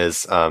actually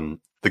is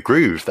the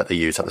groove that they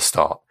use at the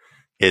start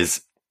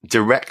is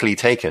directly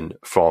taken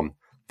from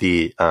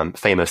the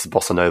famous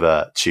bossa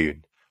nova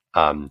tune,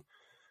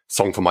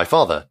 Song for My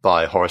Father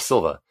by Horace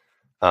Silver.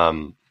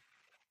 And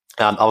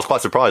I was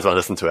quite surprised when I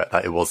listened to it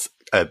that it was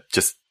a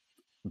just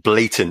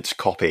blatant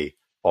copy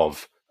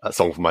of A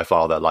Song for My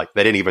Father. Like,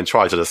 they didn't even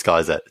try to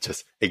disguise it.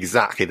 Just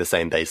exactly the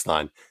same bass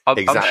line. I'm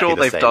sure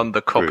they've done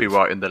the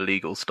copyright groove. and the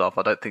legal stuff.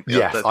 I don't think,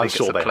 I'm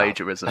sure it's a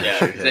plagiarism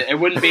issue here. It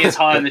wouldn't be as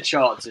high on the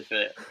charts if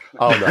it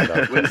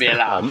wouldn't be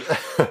allowed.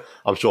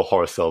 I'm sure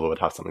Horace Silver would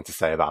have something to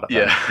say about it.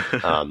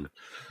 Yeah.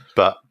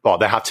 But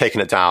they have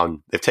taken it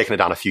down. They've taken it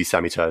down a few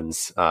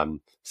semitones.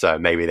 So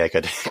maybe they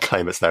could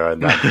claim it's their own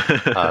then.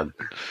 But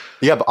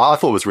I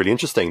thought it was really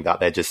interesting that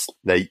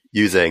they're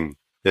using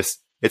this.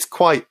 It's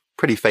quite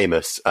pretty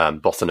famous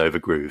bossa nova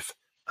groove,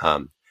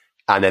 and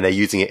then they're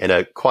using it in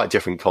a quite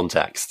different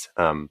context.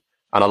 And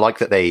I like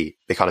that they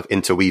kind of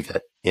interweave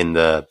it in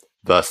the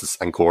verses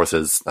and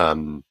choruses,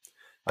 and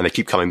they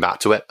keep coming back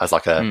to it as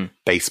like a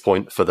base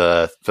point for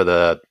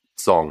the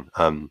song.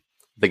 I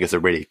think it's a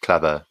really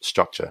clever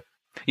structure.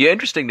 Yeah,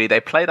 interestingly, they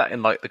play that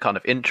in like the kind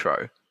of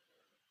intro,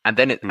 and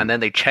then and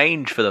then they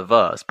change for the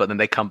verse, but then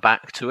they come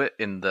back to it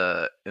in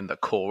the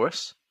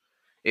chorus.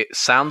 It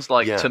sounds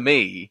like to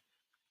me,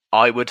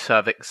 I would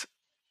have.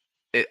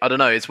 I don't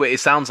know. It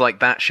sounds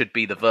like that should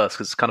be the verse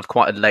because it's kind of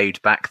quite a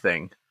laid back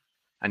thing,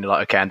 and you're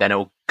like, okay, and then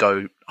it'll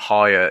go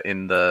higher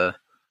in the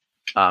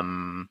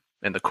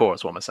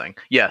chorus. What am I saying?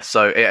 Yeah.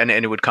 So and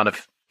it would kind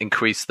of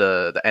increase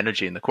the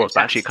energy in the chorus,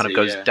 but actually it kind of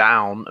goes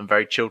down and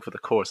very chilled for the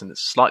chorus, and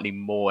it's slightly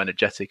more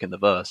energetic in the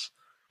verse,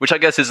 which I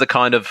guess is the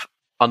kind of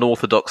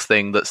unorthodox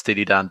thing that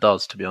Steely Dan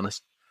does, to be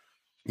honest.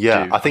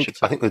 Yeah, I think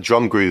the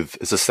drum groove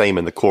is the same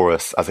in the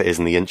chorus as it is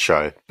in the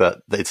intro,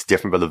 but it's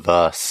different for the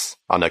verse.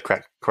 I know,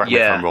 correct me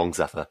if I'm wrong,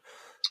 Zephyr.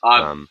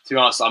 To be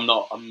honest, I'm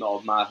not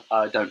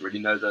I don't really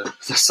know the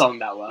song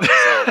that well, so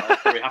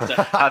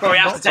I probably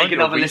have to take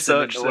another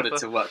listen in order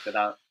to work it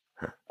out.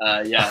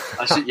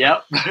 I should.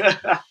 Yeah.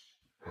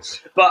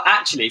 But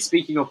actually,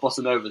 speaking of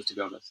bossa novas, to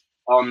be honest,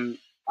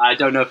 I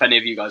don't know if any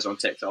of you guys are on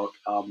TikTok.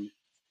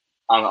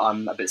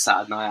 I'm a bit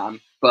sad, and I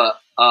am, but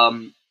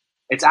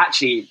it's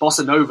actually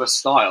bossa nova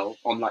style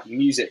on like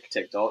music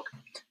TikTok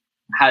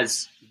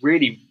has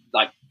really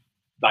like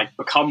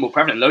become more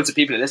prevalent. Loads of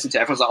people that listen to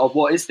it, everyone's like, "Oh,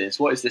 what is this?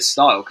 What is this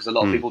style?" Because a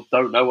lot of people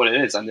don't know what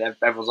it is, and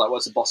everyone's like,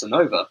 "What's a bossa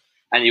nova?"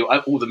 And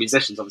all the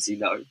musicians obviously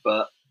know,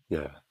 but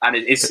and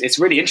it's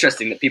really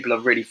interesting that people are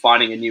really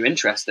finding a new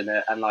interest in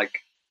it and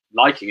like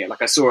liking it.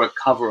 Like I saw a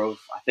cover of,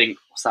 I think,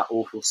 what's that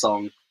awful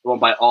song? The one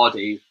by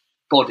Ardy,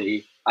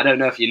 Body. I don't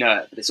know if you know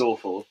it, but it's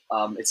awful.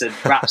 It's a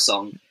rap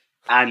song,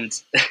 and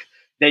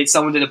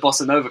someone did a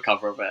bossa nova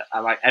cover of it,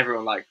 and like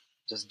everyone like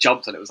just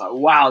jumped on it. It was like,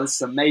 wow, this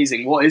is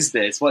amazing. What is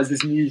this? What is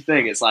this new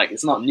thing? It's like,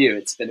 it's not new.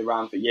 It's been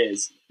around for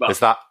years. But is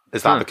that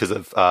because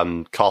of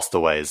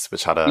Castaways,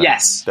 which had a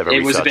yes,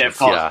 it was a bit of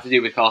to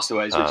do with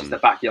Castaways, which is the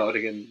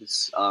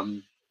Backyardigans.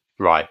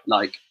 Right,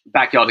 like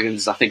Backyardigans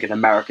is, I think, an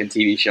American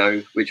TV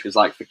show which was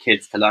like for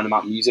kids to learn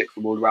about music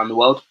from all around the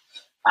world.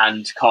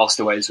 And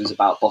Castaways was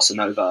about bossa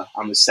nova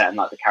and was set in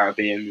like the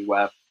Caribbean,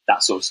 where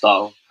that sort of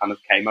style kind of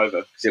came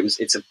over, because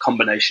it's a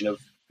combination of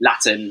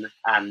Latin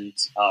and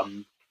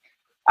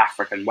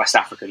West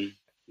African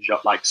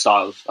like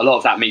styles. A lot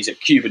of that music,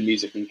 Cuban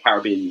music and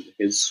Caribbean music,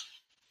 is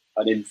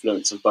an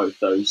influence of both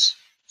those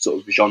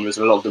sort of genres,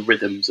 and a lot of the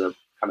rhythms are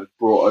kind of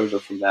brought over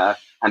from there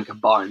and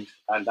combined,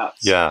 and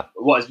that's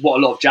what a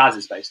lot of jazz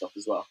is based off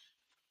as well.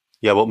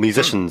 Yeah, well,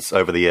 musicians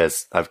over the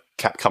years have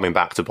kept coming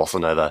back to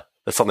bossa nova.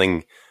 There's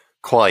something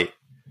quite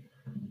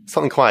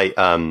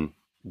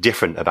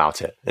different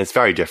about it. It's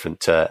very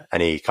different to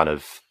any kind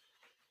of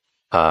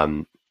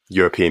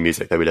European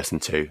music that we listen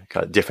to,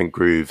 kind of different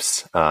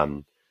grooves,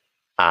 and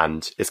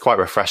it's quite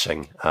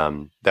refreshing.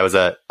 There was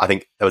a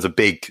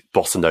big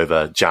bossa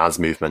nova jazz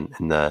movement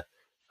in the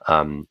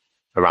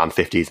around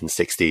 50s and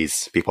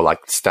 60s. People like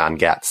Stan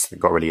Getz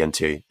got really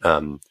into.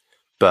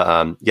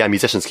 But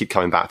musicians keep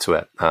coming back to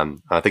it.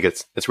 I think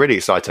it's really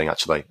exciting,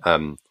 actually.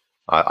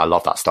 I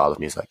love that style of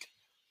music.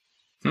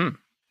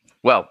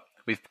 Well,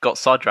 we've got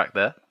sidetracked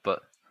there,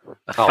 but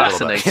a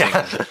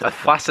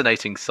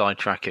fascinating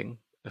sidetracking,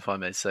 if I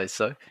may say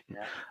so.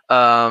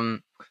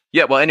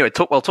 Yeah. Well, anyway,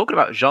 talking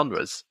about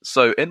genres.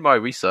 So in my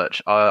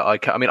research,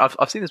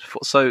 I've seen this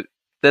before. So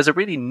there's a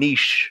really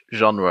niche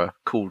genre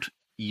called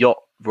yacht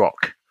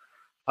rock.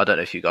 I don't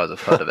know if you guys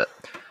have heard of it.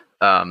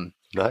 No.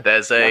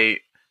 There's a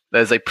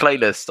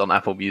playlist on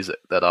Apple Music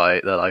that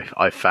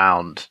I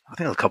found, I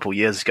think it was a couple of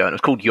years ago, and it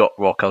was called Yacht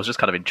Rock. I was just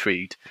kind of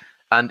intrigued.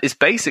 And it's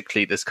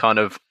basically this kind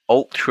of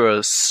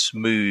ultra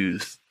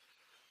smooth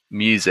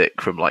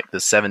music from like the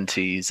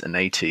 70s and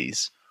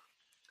 80s.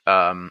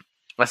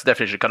 That's the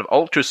definition, kind of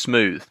ultra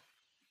smooth.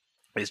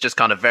 It's just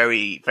kind of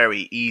very,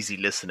 very easy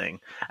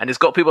listening. And it's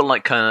got people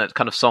like kind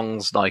of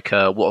songs like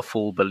What a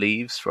Fool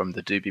Believes from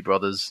the Doobie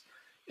Brothers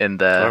in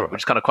there,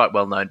 which is kind of quite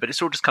well known, but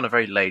it's all just kind of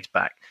very laid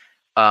back.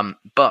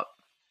 But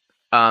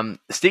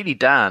Steely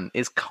Dan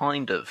is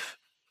kind of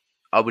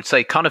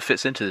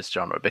fits into this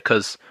genre,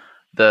 because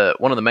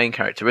one of the main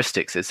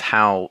characteristics is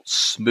how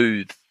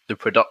smooth the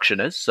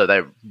production is. So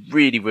they're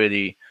really,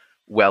 really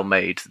well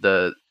made.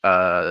 The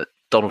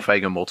Donald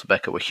Fagen and Walter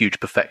Becker were huge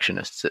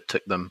perfectionists. It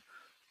took them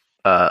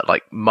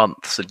like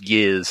months and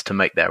years to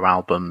make their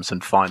albums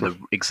and find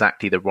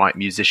exactly the right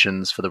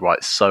musicians for the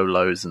right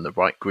solos and the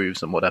right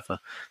grooves and whatever.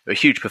 They're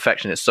huge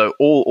perfectionists. So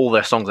all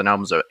their songs and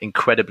albums are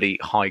incredibly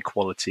high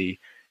quality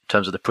in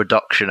terms of the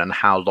production and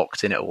how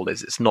locked in it all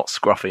is. It's not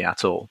scruffy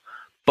at all.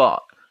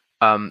 But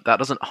that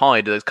doesn't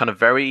hide those kind of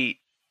very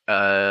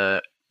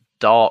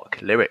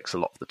dark lyrics a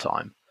lot of the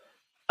time.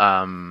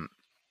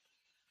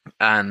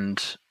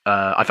 And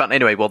I found,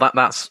 anyway, well,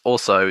 that's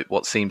also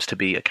what seems to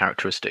be a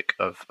characteristic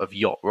of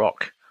yacht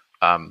rock.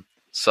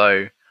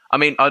 So, I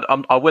mean,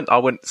 I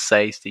wouldn't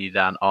say Steely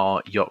Dan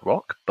are yacht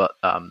rock, but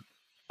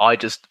I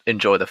just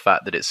enjoy the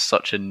fact that it's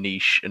such a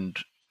niche and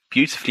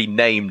beautifully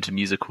named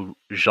musical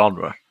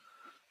genre.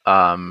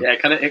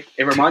 It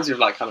reminds me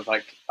of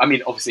I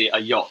mean, obviously a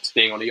yacht,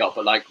 being on a yacht,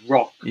 but like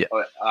rock,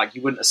 like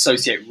you wouldn't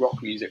associate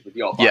rock music with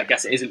yacht. But I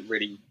guess it isn't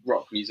really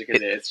rock music,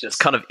 is it? It's just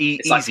kind of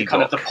it's easy like the,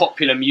 kind rock. of the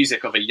popular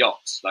music of a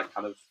yacht, like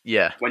kind of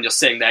when you're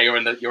sitting there, you're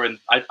in.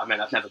 I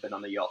mean, I've never been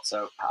on a yacht,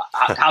 so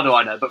how do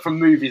I know? But from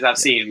movies I've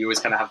seen, you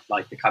always kind of have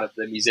like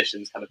the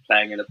musicians kind of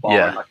playing in a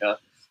bar, in like a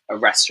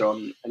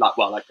restaurant,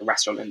 like a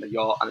restaurant in the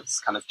yacht, and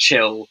it's kind of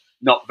chill,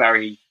 not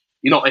very.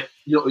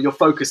 Your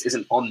focus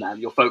isn't on them.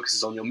 Your focus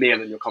is on your meal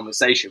and your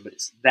conversation, but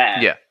it's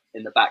there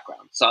in the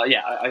background. So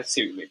I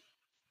see what you mean.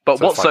 But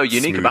So what's it's so like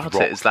unique smooth about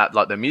rock. it is that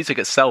like the music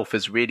itself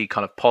is really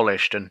kind of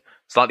polished and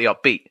slightly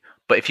upbeat.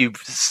 But if you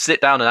sit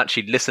down and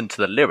actually listen to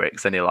the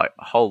lyrics, then you're like,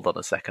 hold on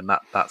a second,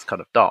 that's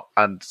kind of dark.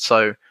 And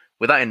so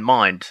with that in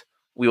mind,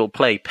 we will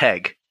play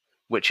Peg,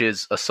 which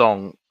is a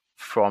song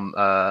from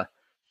the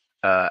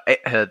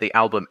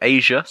album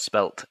Asia,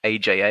 spelt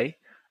AJA.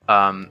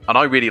 And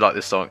I really like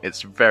this song.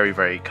 It's very,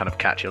 very kind of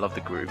catchy. I love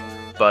the groove.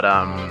 But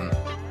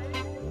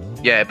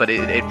yeah, but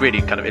it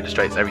really kind of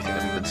illustrates everything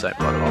that we've been saying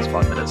for like the last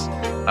 5 minutes.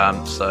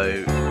 So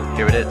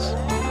here it is.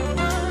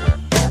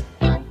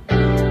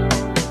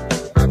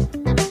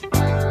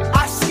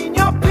 I seen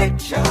your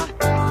picture,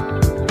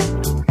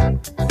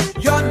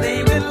 your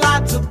name in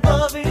lights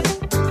above it.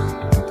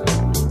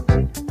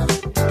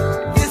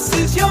 This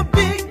is your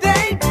big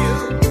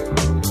debut.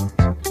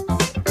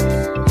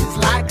 It's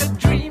like a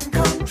dream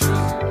come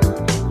true.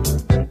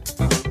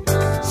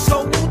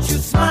 So won't you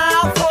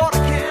smile for the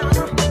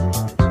camera?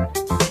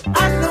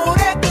 I know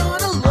they're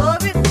gonna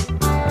love it.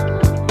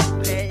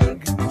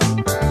 Peg,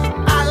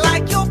 I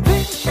like your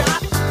pink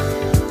shot.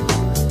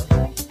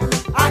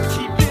 I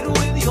keep it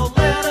with your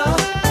letter.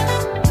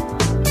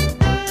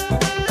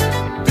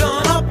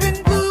 Done up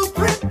in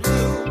blueprint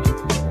blue.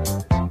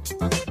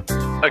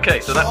 Okay,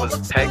 so that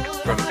was Peg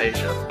from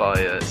Asia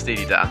by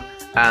Steely Dan.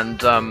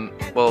 And,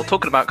 well,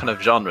 talking about kind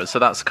of genres, so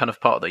that's kind of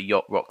part of the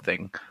yacht rock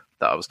thing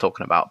that I was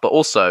talking about. But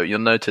also, you'll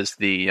notice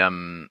the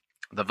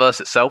verse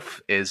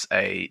itself is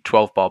a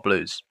 12-bar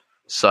blues.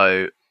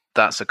 So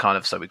that's a kind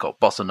of, so we've got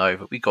bossa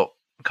nova, we've got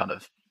kind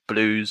of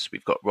blues,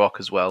 we've got rock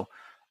as well.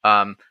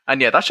 And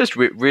yeah, that's just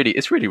really,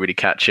 it's really, really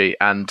catchy.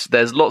 And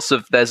there's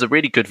a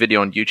really good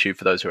video on YouTube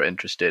for those who are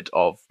interested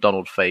of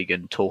Donald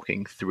Fagen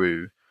talking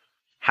through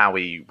how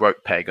he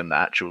wrote Peg and the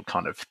actual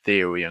kind of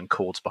theory and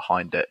chords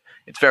behind it.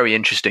 It's very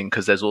interesting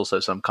because there's also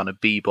some kind of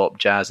bebop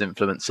jazz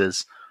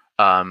influences.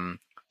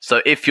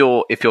 So if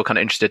you're kind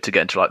of interested to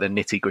get into like the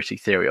nitty gritty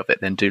theory of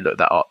it, then do look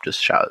that up.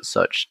 Just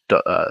search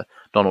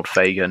Donald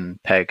Fagen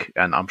Peg,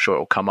 and I'm sure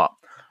it'll come up.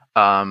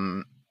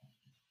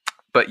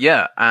 But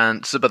yeah,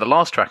 but the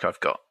last track I've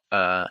got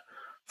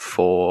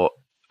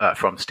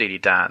from Steely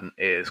Dan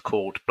is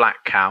called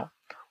Black Cow,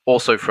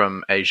 also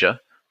from Asia.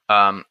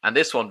 And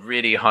this one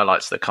really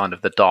highlights the kind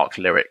of the dark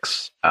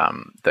lyrics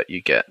that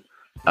you get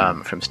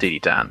from Steely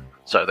Dan.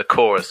 So the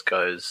chorus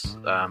goes,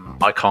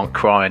 I can't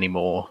cry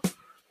anymore,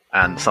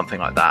 and something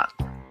like that.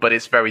 But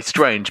it's very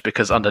strange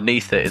because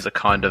underneath it is a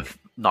kind of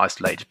nice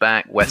laid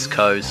back West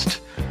Coast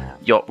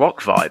yacht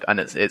rock vibe, and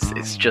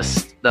it's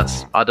just,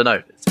 that's, I don't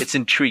know, it's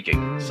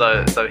intriguing.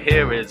 So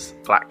here is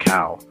Black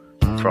Cow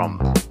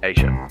from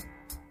Asia.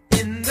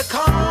 In the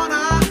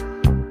corner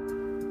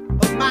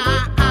of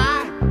my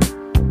eye,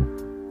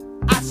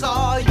 I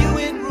saw you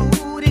in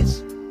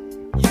Rudy's.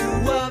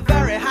 You were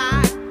very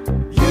high.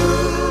 You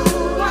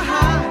were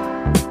high.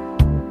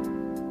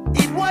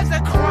 It was a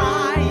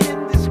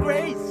crying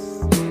disgrace.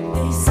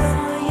 They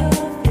saw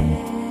your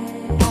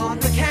face on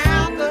the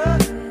counter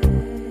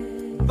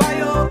by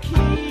your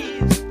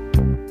keys.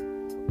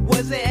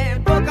 Was a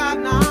book of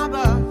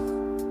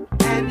numbers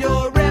and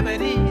your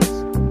remedies.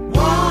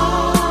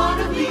 One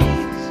of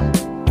these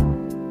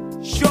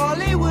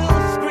surely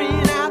will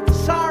screen out the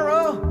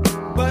sorrow,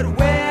 but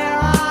where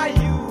are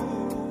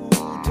you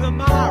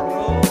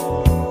tomorrow?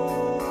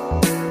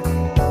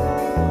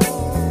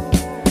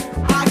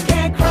 I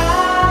can't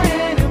cry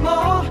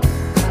anymore.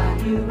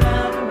 You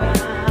run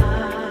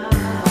around,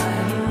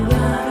 you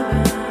run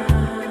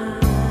around.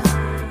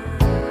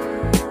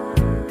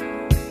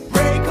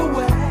 Break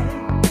away,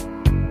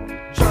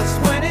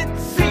 just when it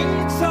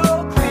seems so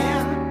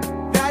clear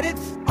that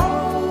it's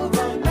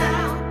over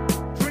now.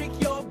 Drink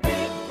your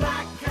big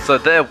black cow. So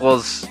there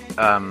was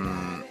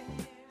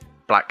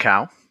Black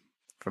Cow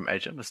from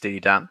Asia, with Steely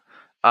Dan.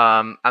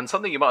 And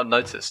something you might have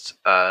noticed,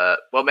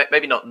 well,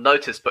 maybe not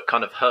noticed, but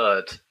kind of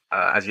heard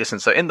as you listen.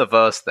 So in the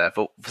verse there,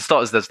 for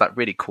starters, there's that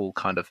really cool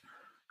kind of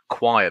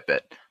choir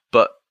bit.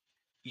 But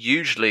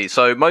usually,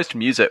 so most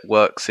music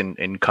works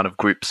in kind of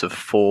groups of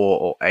 4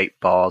 or 8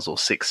 bars or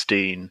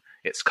 16.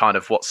 It's kind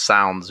of what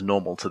sounds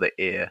normal to the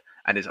ear.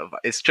 And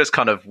it's just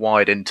kind of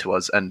wired into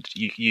us. And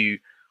you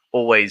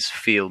always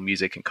feel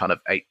music in kind of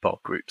 8-bar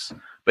groups.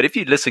 But if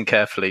you listen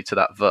carefully to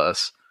that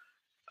verse,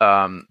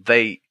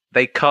 they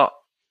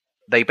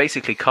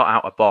basically cut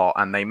out a bar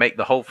and they make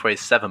the whole phrase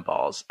 7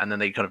 bars, and then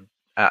they kind of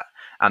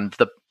and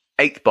the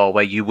 8th bar,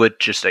 where you would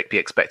just be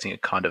expecting a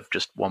kind of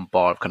just 1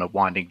 bar of kind of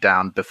winding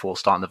down before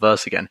starting the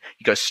verse again,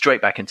 you go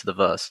straight back into the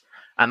verse.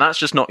 And that's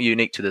just not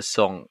unique to this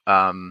song.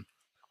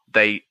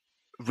 They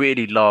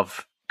really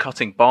love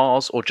cutting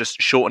bars or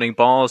just shortening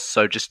bars,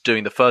 so just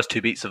doing the first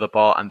 2 beats of a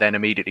bar and then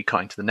immediately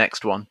cutting to the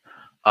next one.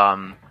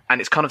 And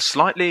it's kind of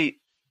slightly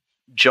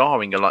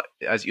jarring, like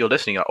as you're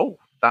listening, like, oh,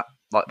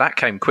 that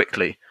came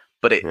quickly,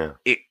 but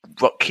it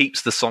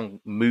keeps the song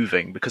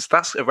moving, because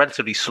that's a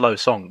relatively slow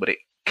song, but it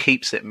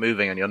keeps it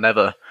moving, and you're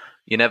never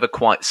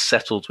quite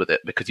settled with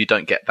it because you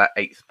don't get that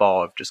 8th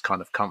bar of just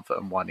kind of comfort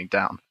and winding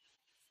down.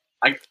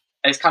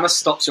 It kind of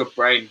stops your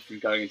brain from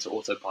going into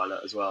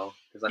autopilot as well.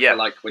 Because I feel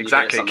like when you hear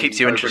exactly. It something keeps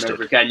you over interested. and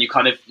over again, you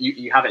kind of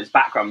you have it as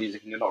background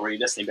music and you're not really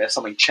listening. But if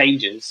something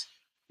changes,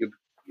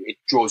 it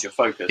draws your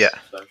focus. Yeah.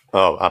 So.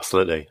 Oh,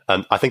 absolutely.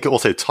 And I think it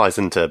also ties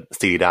into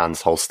Steely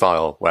Dan's whole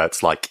style, where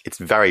it's like it's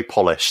very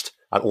polished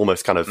and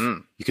almost kind of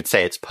you could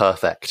say it's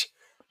perfect,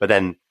 but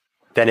then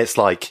it's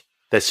like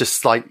there's just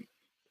slight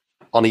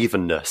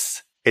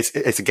unevenness.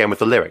 It's again with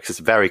the lyrics. It's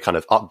very kind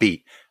of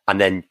upbeat,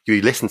 and then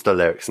you listen to the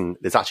lyrics, and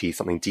there's actually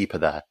something deeper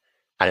there,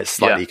 and it's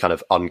slightly kind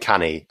of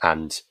uncanny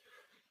and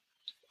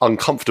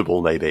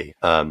uncomfortable. Maybe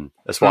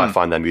that's why I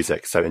find their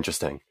music so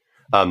interesting.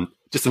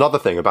 Just another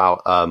thing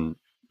about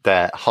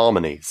their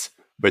harmonies,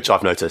 which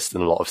I've noticed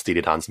in a lot of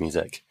Steely Dan's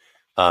music.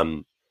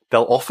 They'll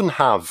often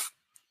have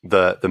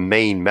the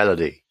main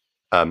melody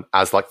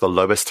as like the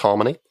lowest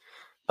harmony,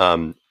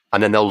 and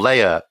then they'll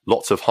layer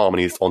lots of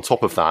harmonies on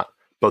top of that,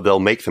 but they'll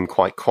make them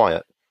quite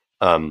quiet,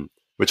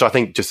 which I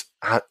think just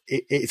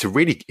it's a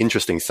really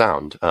interesting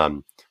sound,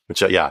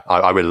 which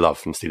I really love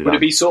from Steely Dan. Would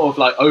it be sort of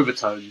like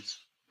overtones,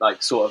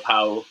 like sort of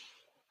how?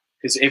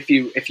 Because if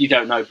you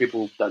don't know,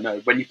 people don't know.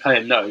 When you play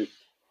a note,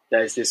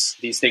 there's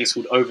these things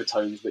called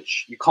overtones,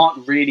 which you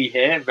can't really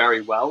hear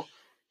very well,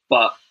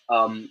 but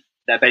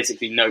they're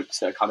basically notes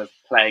that are kind of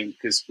playing,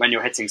 because when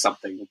you're hitting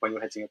something, when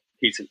you're hitting a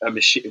piece of a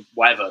machine,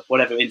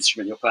 whatever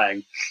instrument you're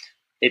playing,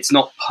 it's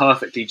not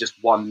perfectly just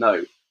one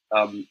note.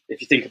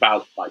 If you think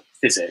about like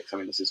physics, I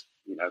mean, this is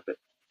a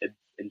bit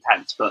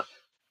intense, but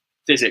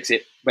physics,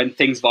 when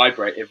things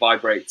vibrate, it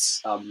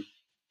vibrates,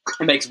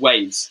 it makes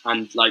waves,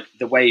 and like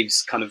the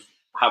waves kind of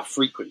have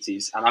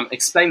frequencies, and I'm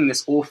explaining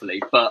this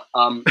awfully, but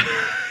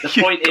the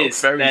point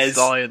is there's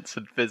science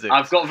and physics.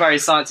 I've got very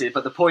sciencey,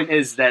 but the point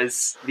is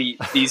there's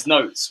these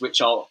notes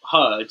which are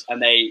heard,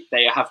 and they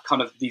have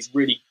kind of these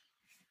really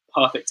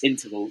perfect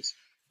intervals,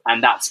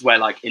 and that's where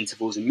like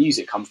intervals in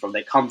music come from.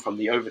 They come from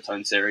the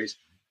overtone series,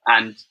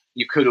 and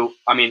you could,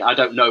 I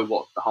don't know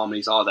what the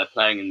harmonies are they're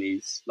playing in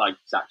these, like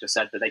Zach just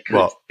said, but they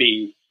could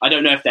be, I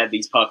don't know if they're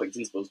these perfect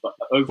intervals, but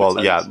overtones.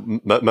 Well, yeah,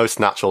 most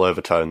natural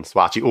overtones,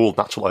 actually all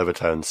natural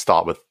overtones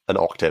start with an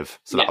octave,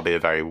 so that would be a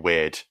very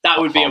weird That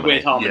would be a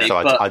weird harmony.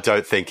 So but I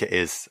don't think it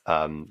is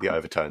the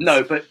overtones.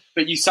 No, but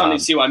you suddenly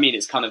see what I mean.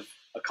 It's kind of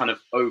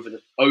over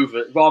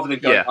rather than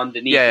going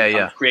underneath and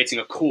kind of creating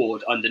a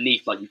chord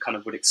underneath like you kind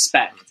of would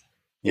expect.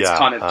 It's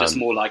kind of just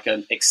more like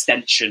an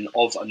extension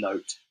of a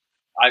note.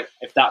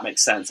 If that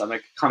makes sense. I'm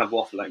kind of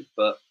waffling,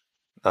 but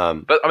I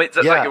mean,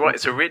 you're right.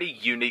 It's a really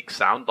unique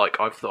sound. Like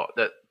I've thought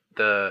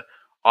that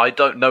I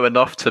don't know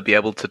enough to be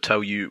able to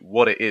tell you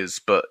what it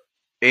is, but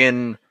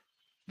in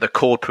the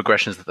chord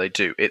progressions that they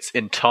do, it's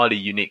entirely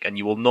unique, and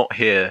you will not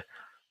hear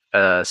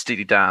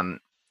Steely Dan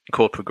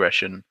chord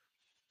progression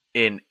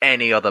in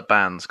any other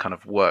band's kind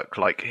of work.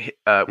 Like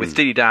with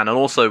Steely Dan, and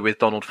also with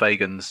Donald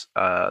Fagen's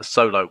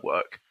solo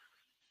work,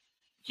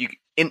 you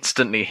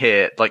instantly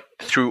hear, like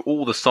through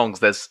all the songs,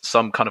 there's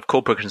some kind of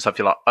chord progression stuff.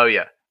 You're like, oh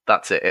yeah,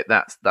 that's it.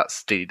 That's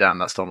Steely Dan.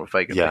 That's Donald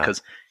Fagen,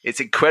 because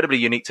it's incredibly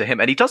unique to him,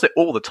 and he does it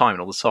all the time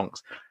in all the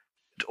songs.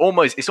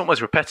 It's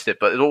almost repetitive,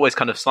 but it's always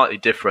kind of slightly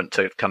different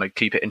to kind of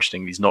keep it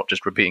interesting. He's not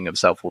just repeating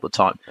himself all the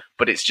time,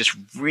 but it's just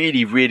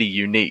really, really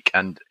unique,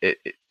 and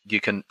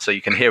you can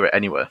hear it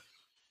anywhere.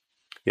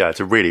 Yeah, it's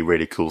a really,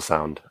 really cool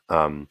sound.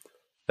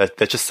 There's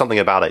just something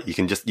about it. You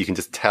can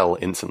just tell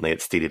instantly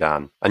it's Steely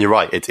Dan, and you're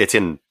right. It's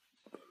in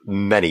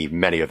many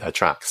of their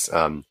tracks.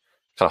 Kind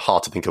of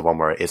hard to think of one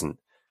where it isn't.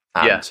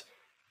 And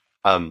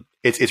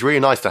it's really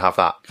nice to have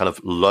that kind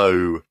of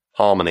low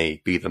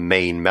harmony be the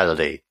main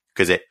melody,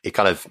 because it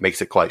kind of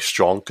makes it quite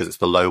strong because it's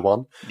the low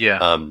one.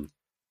 Yeah.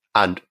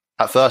 And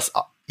at first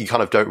you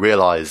kind of don't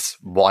realize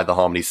why the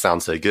harmonies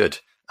sound so good.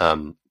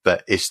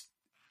 But it's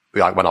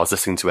like when I was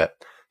listening to it,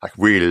 like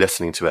really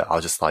listening to it, I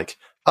was just like,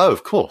 oh,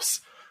 of course,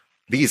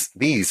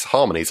 these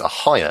harmonies are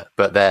higher,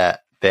 but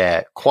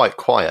they're quite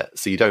quiet,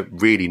 so you don't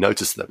really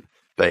notice them.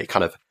 But it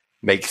kind of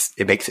makes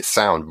it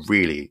sound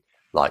really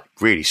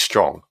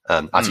strong.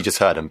 As you just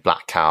heard in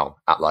Black Cow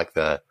at like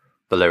the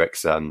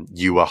lyrics,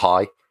 "You were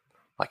high,"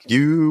 like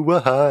you were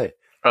high.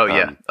 Oh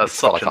yeah, that's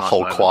such like a a nice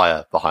whole moment.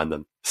 Choir behind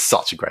them.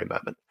 Such a great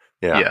moment.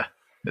 Yeah,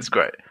 it's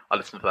great. I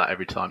listen to that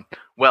every time.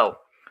 Well,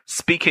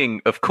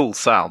 speaking of cool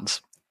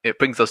sounds, it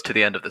brings us to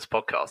the end of this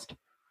podcast.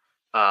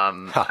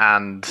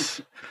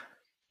 And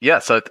yeah,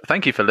 so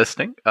thank you for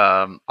listening.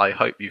 I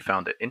hope you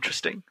found it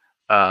interesting,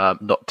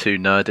 not too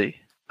nerdy.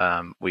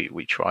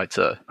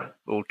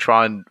 We'll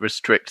try and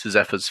restrict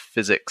Zephyr's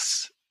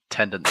physics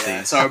tendencies.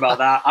 Yeah, sorry about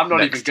that. I'm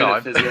not even good time.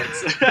 at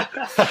physics.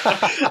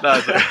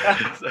 No,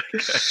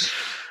 it's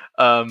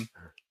okay.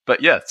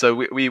 But yeah, so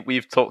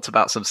we've talked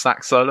about some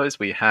sax solos.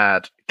 We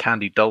had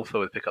Candy Dolfer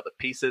with Pick Up the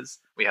Pieces.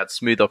 We had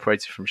Smooth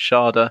Operator from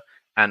Sharda,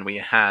 and we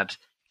had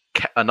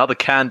another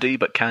Candy,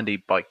 but Candy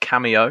by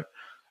Cameo.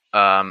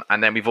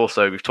 And then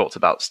we've talked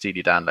about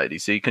Steely Dan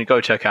Ladies. So you can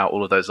go check out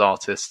all of those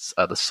artists,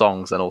 the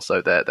songs, and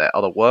also their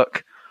other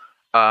work.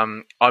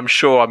 I'm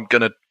sure I'm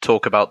going to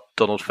talk about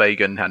Donald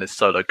Fagen and his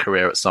solo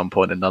career at some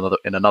point in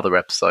another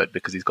episode,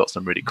 because he's got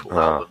some really cool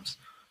albums.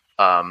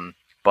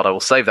 But I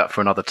will save that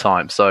for another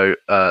time. So,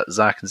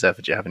 Zach and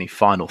Zephyr, do you have any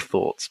final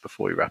thoughts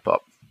before we wrap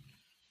up?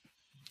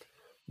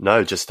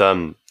 No, just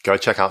go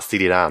check out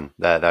Steely Dan.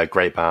 They're a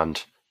great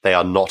band. They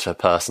are not a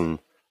person.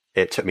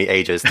 It took me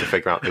ages to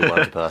figure out they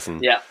weren't a person.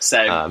 Yeah,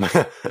 same.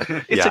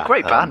 It's a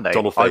great band name.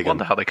 Donald I Fagen.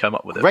 wonder how they came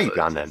up with it. Great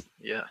band name.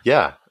 Yeah.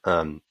 Yeah.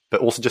 But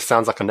also just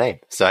sounds like a name.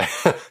 So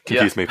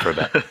confused me for a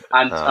bit.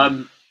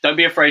 And don't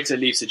be afraid to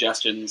leave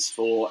suggestions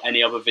for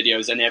any other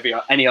videos,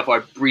 any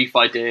other brief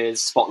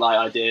ideas, spotlight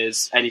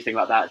ideas, anything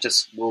like that.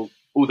 Just all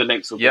the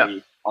links will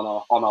be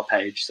on our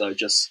page. So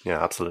just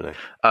absolutely.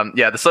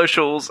 The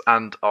socials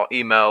and our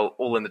email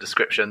all in the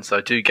description. So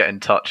do get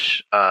in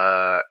touch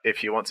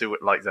if you want to,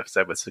 like Zeph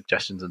said, with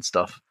suggestions and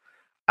stuff.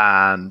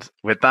 And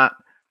with that,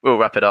 we'll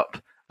wrap it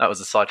up. That was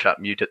the Sidetrack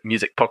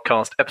Music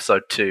Podcast,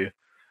 episode 2.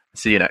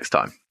 See you next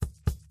time.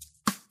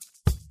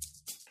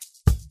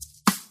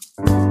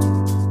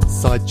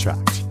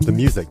 Sidetracked, the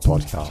music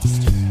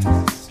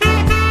podcast.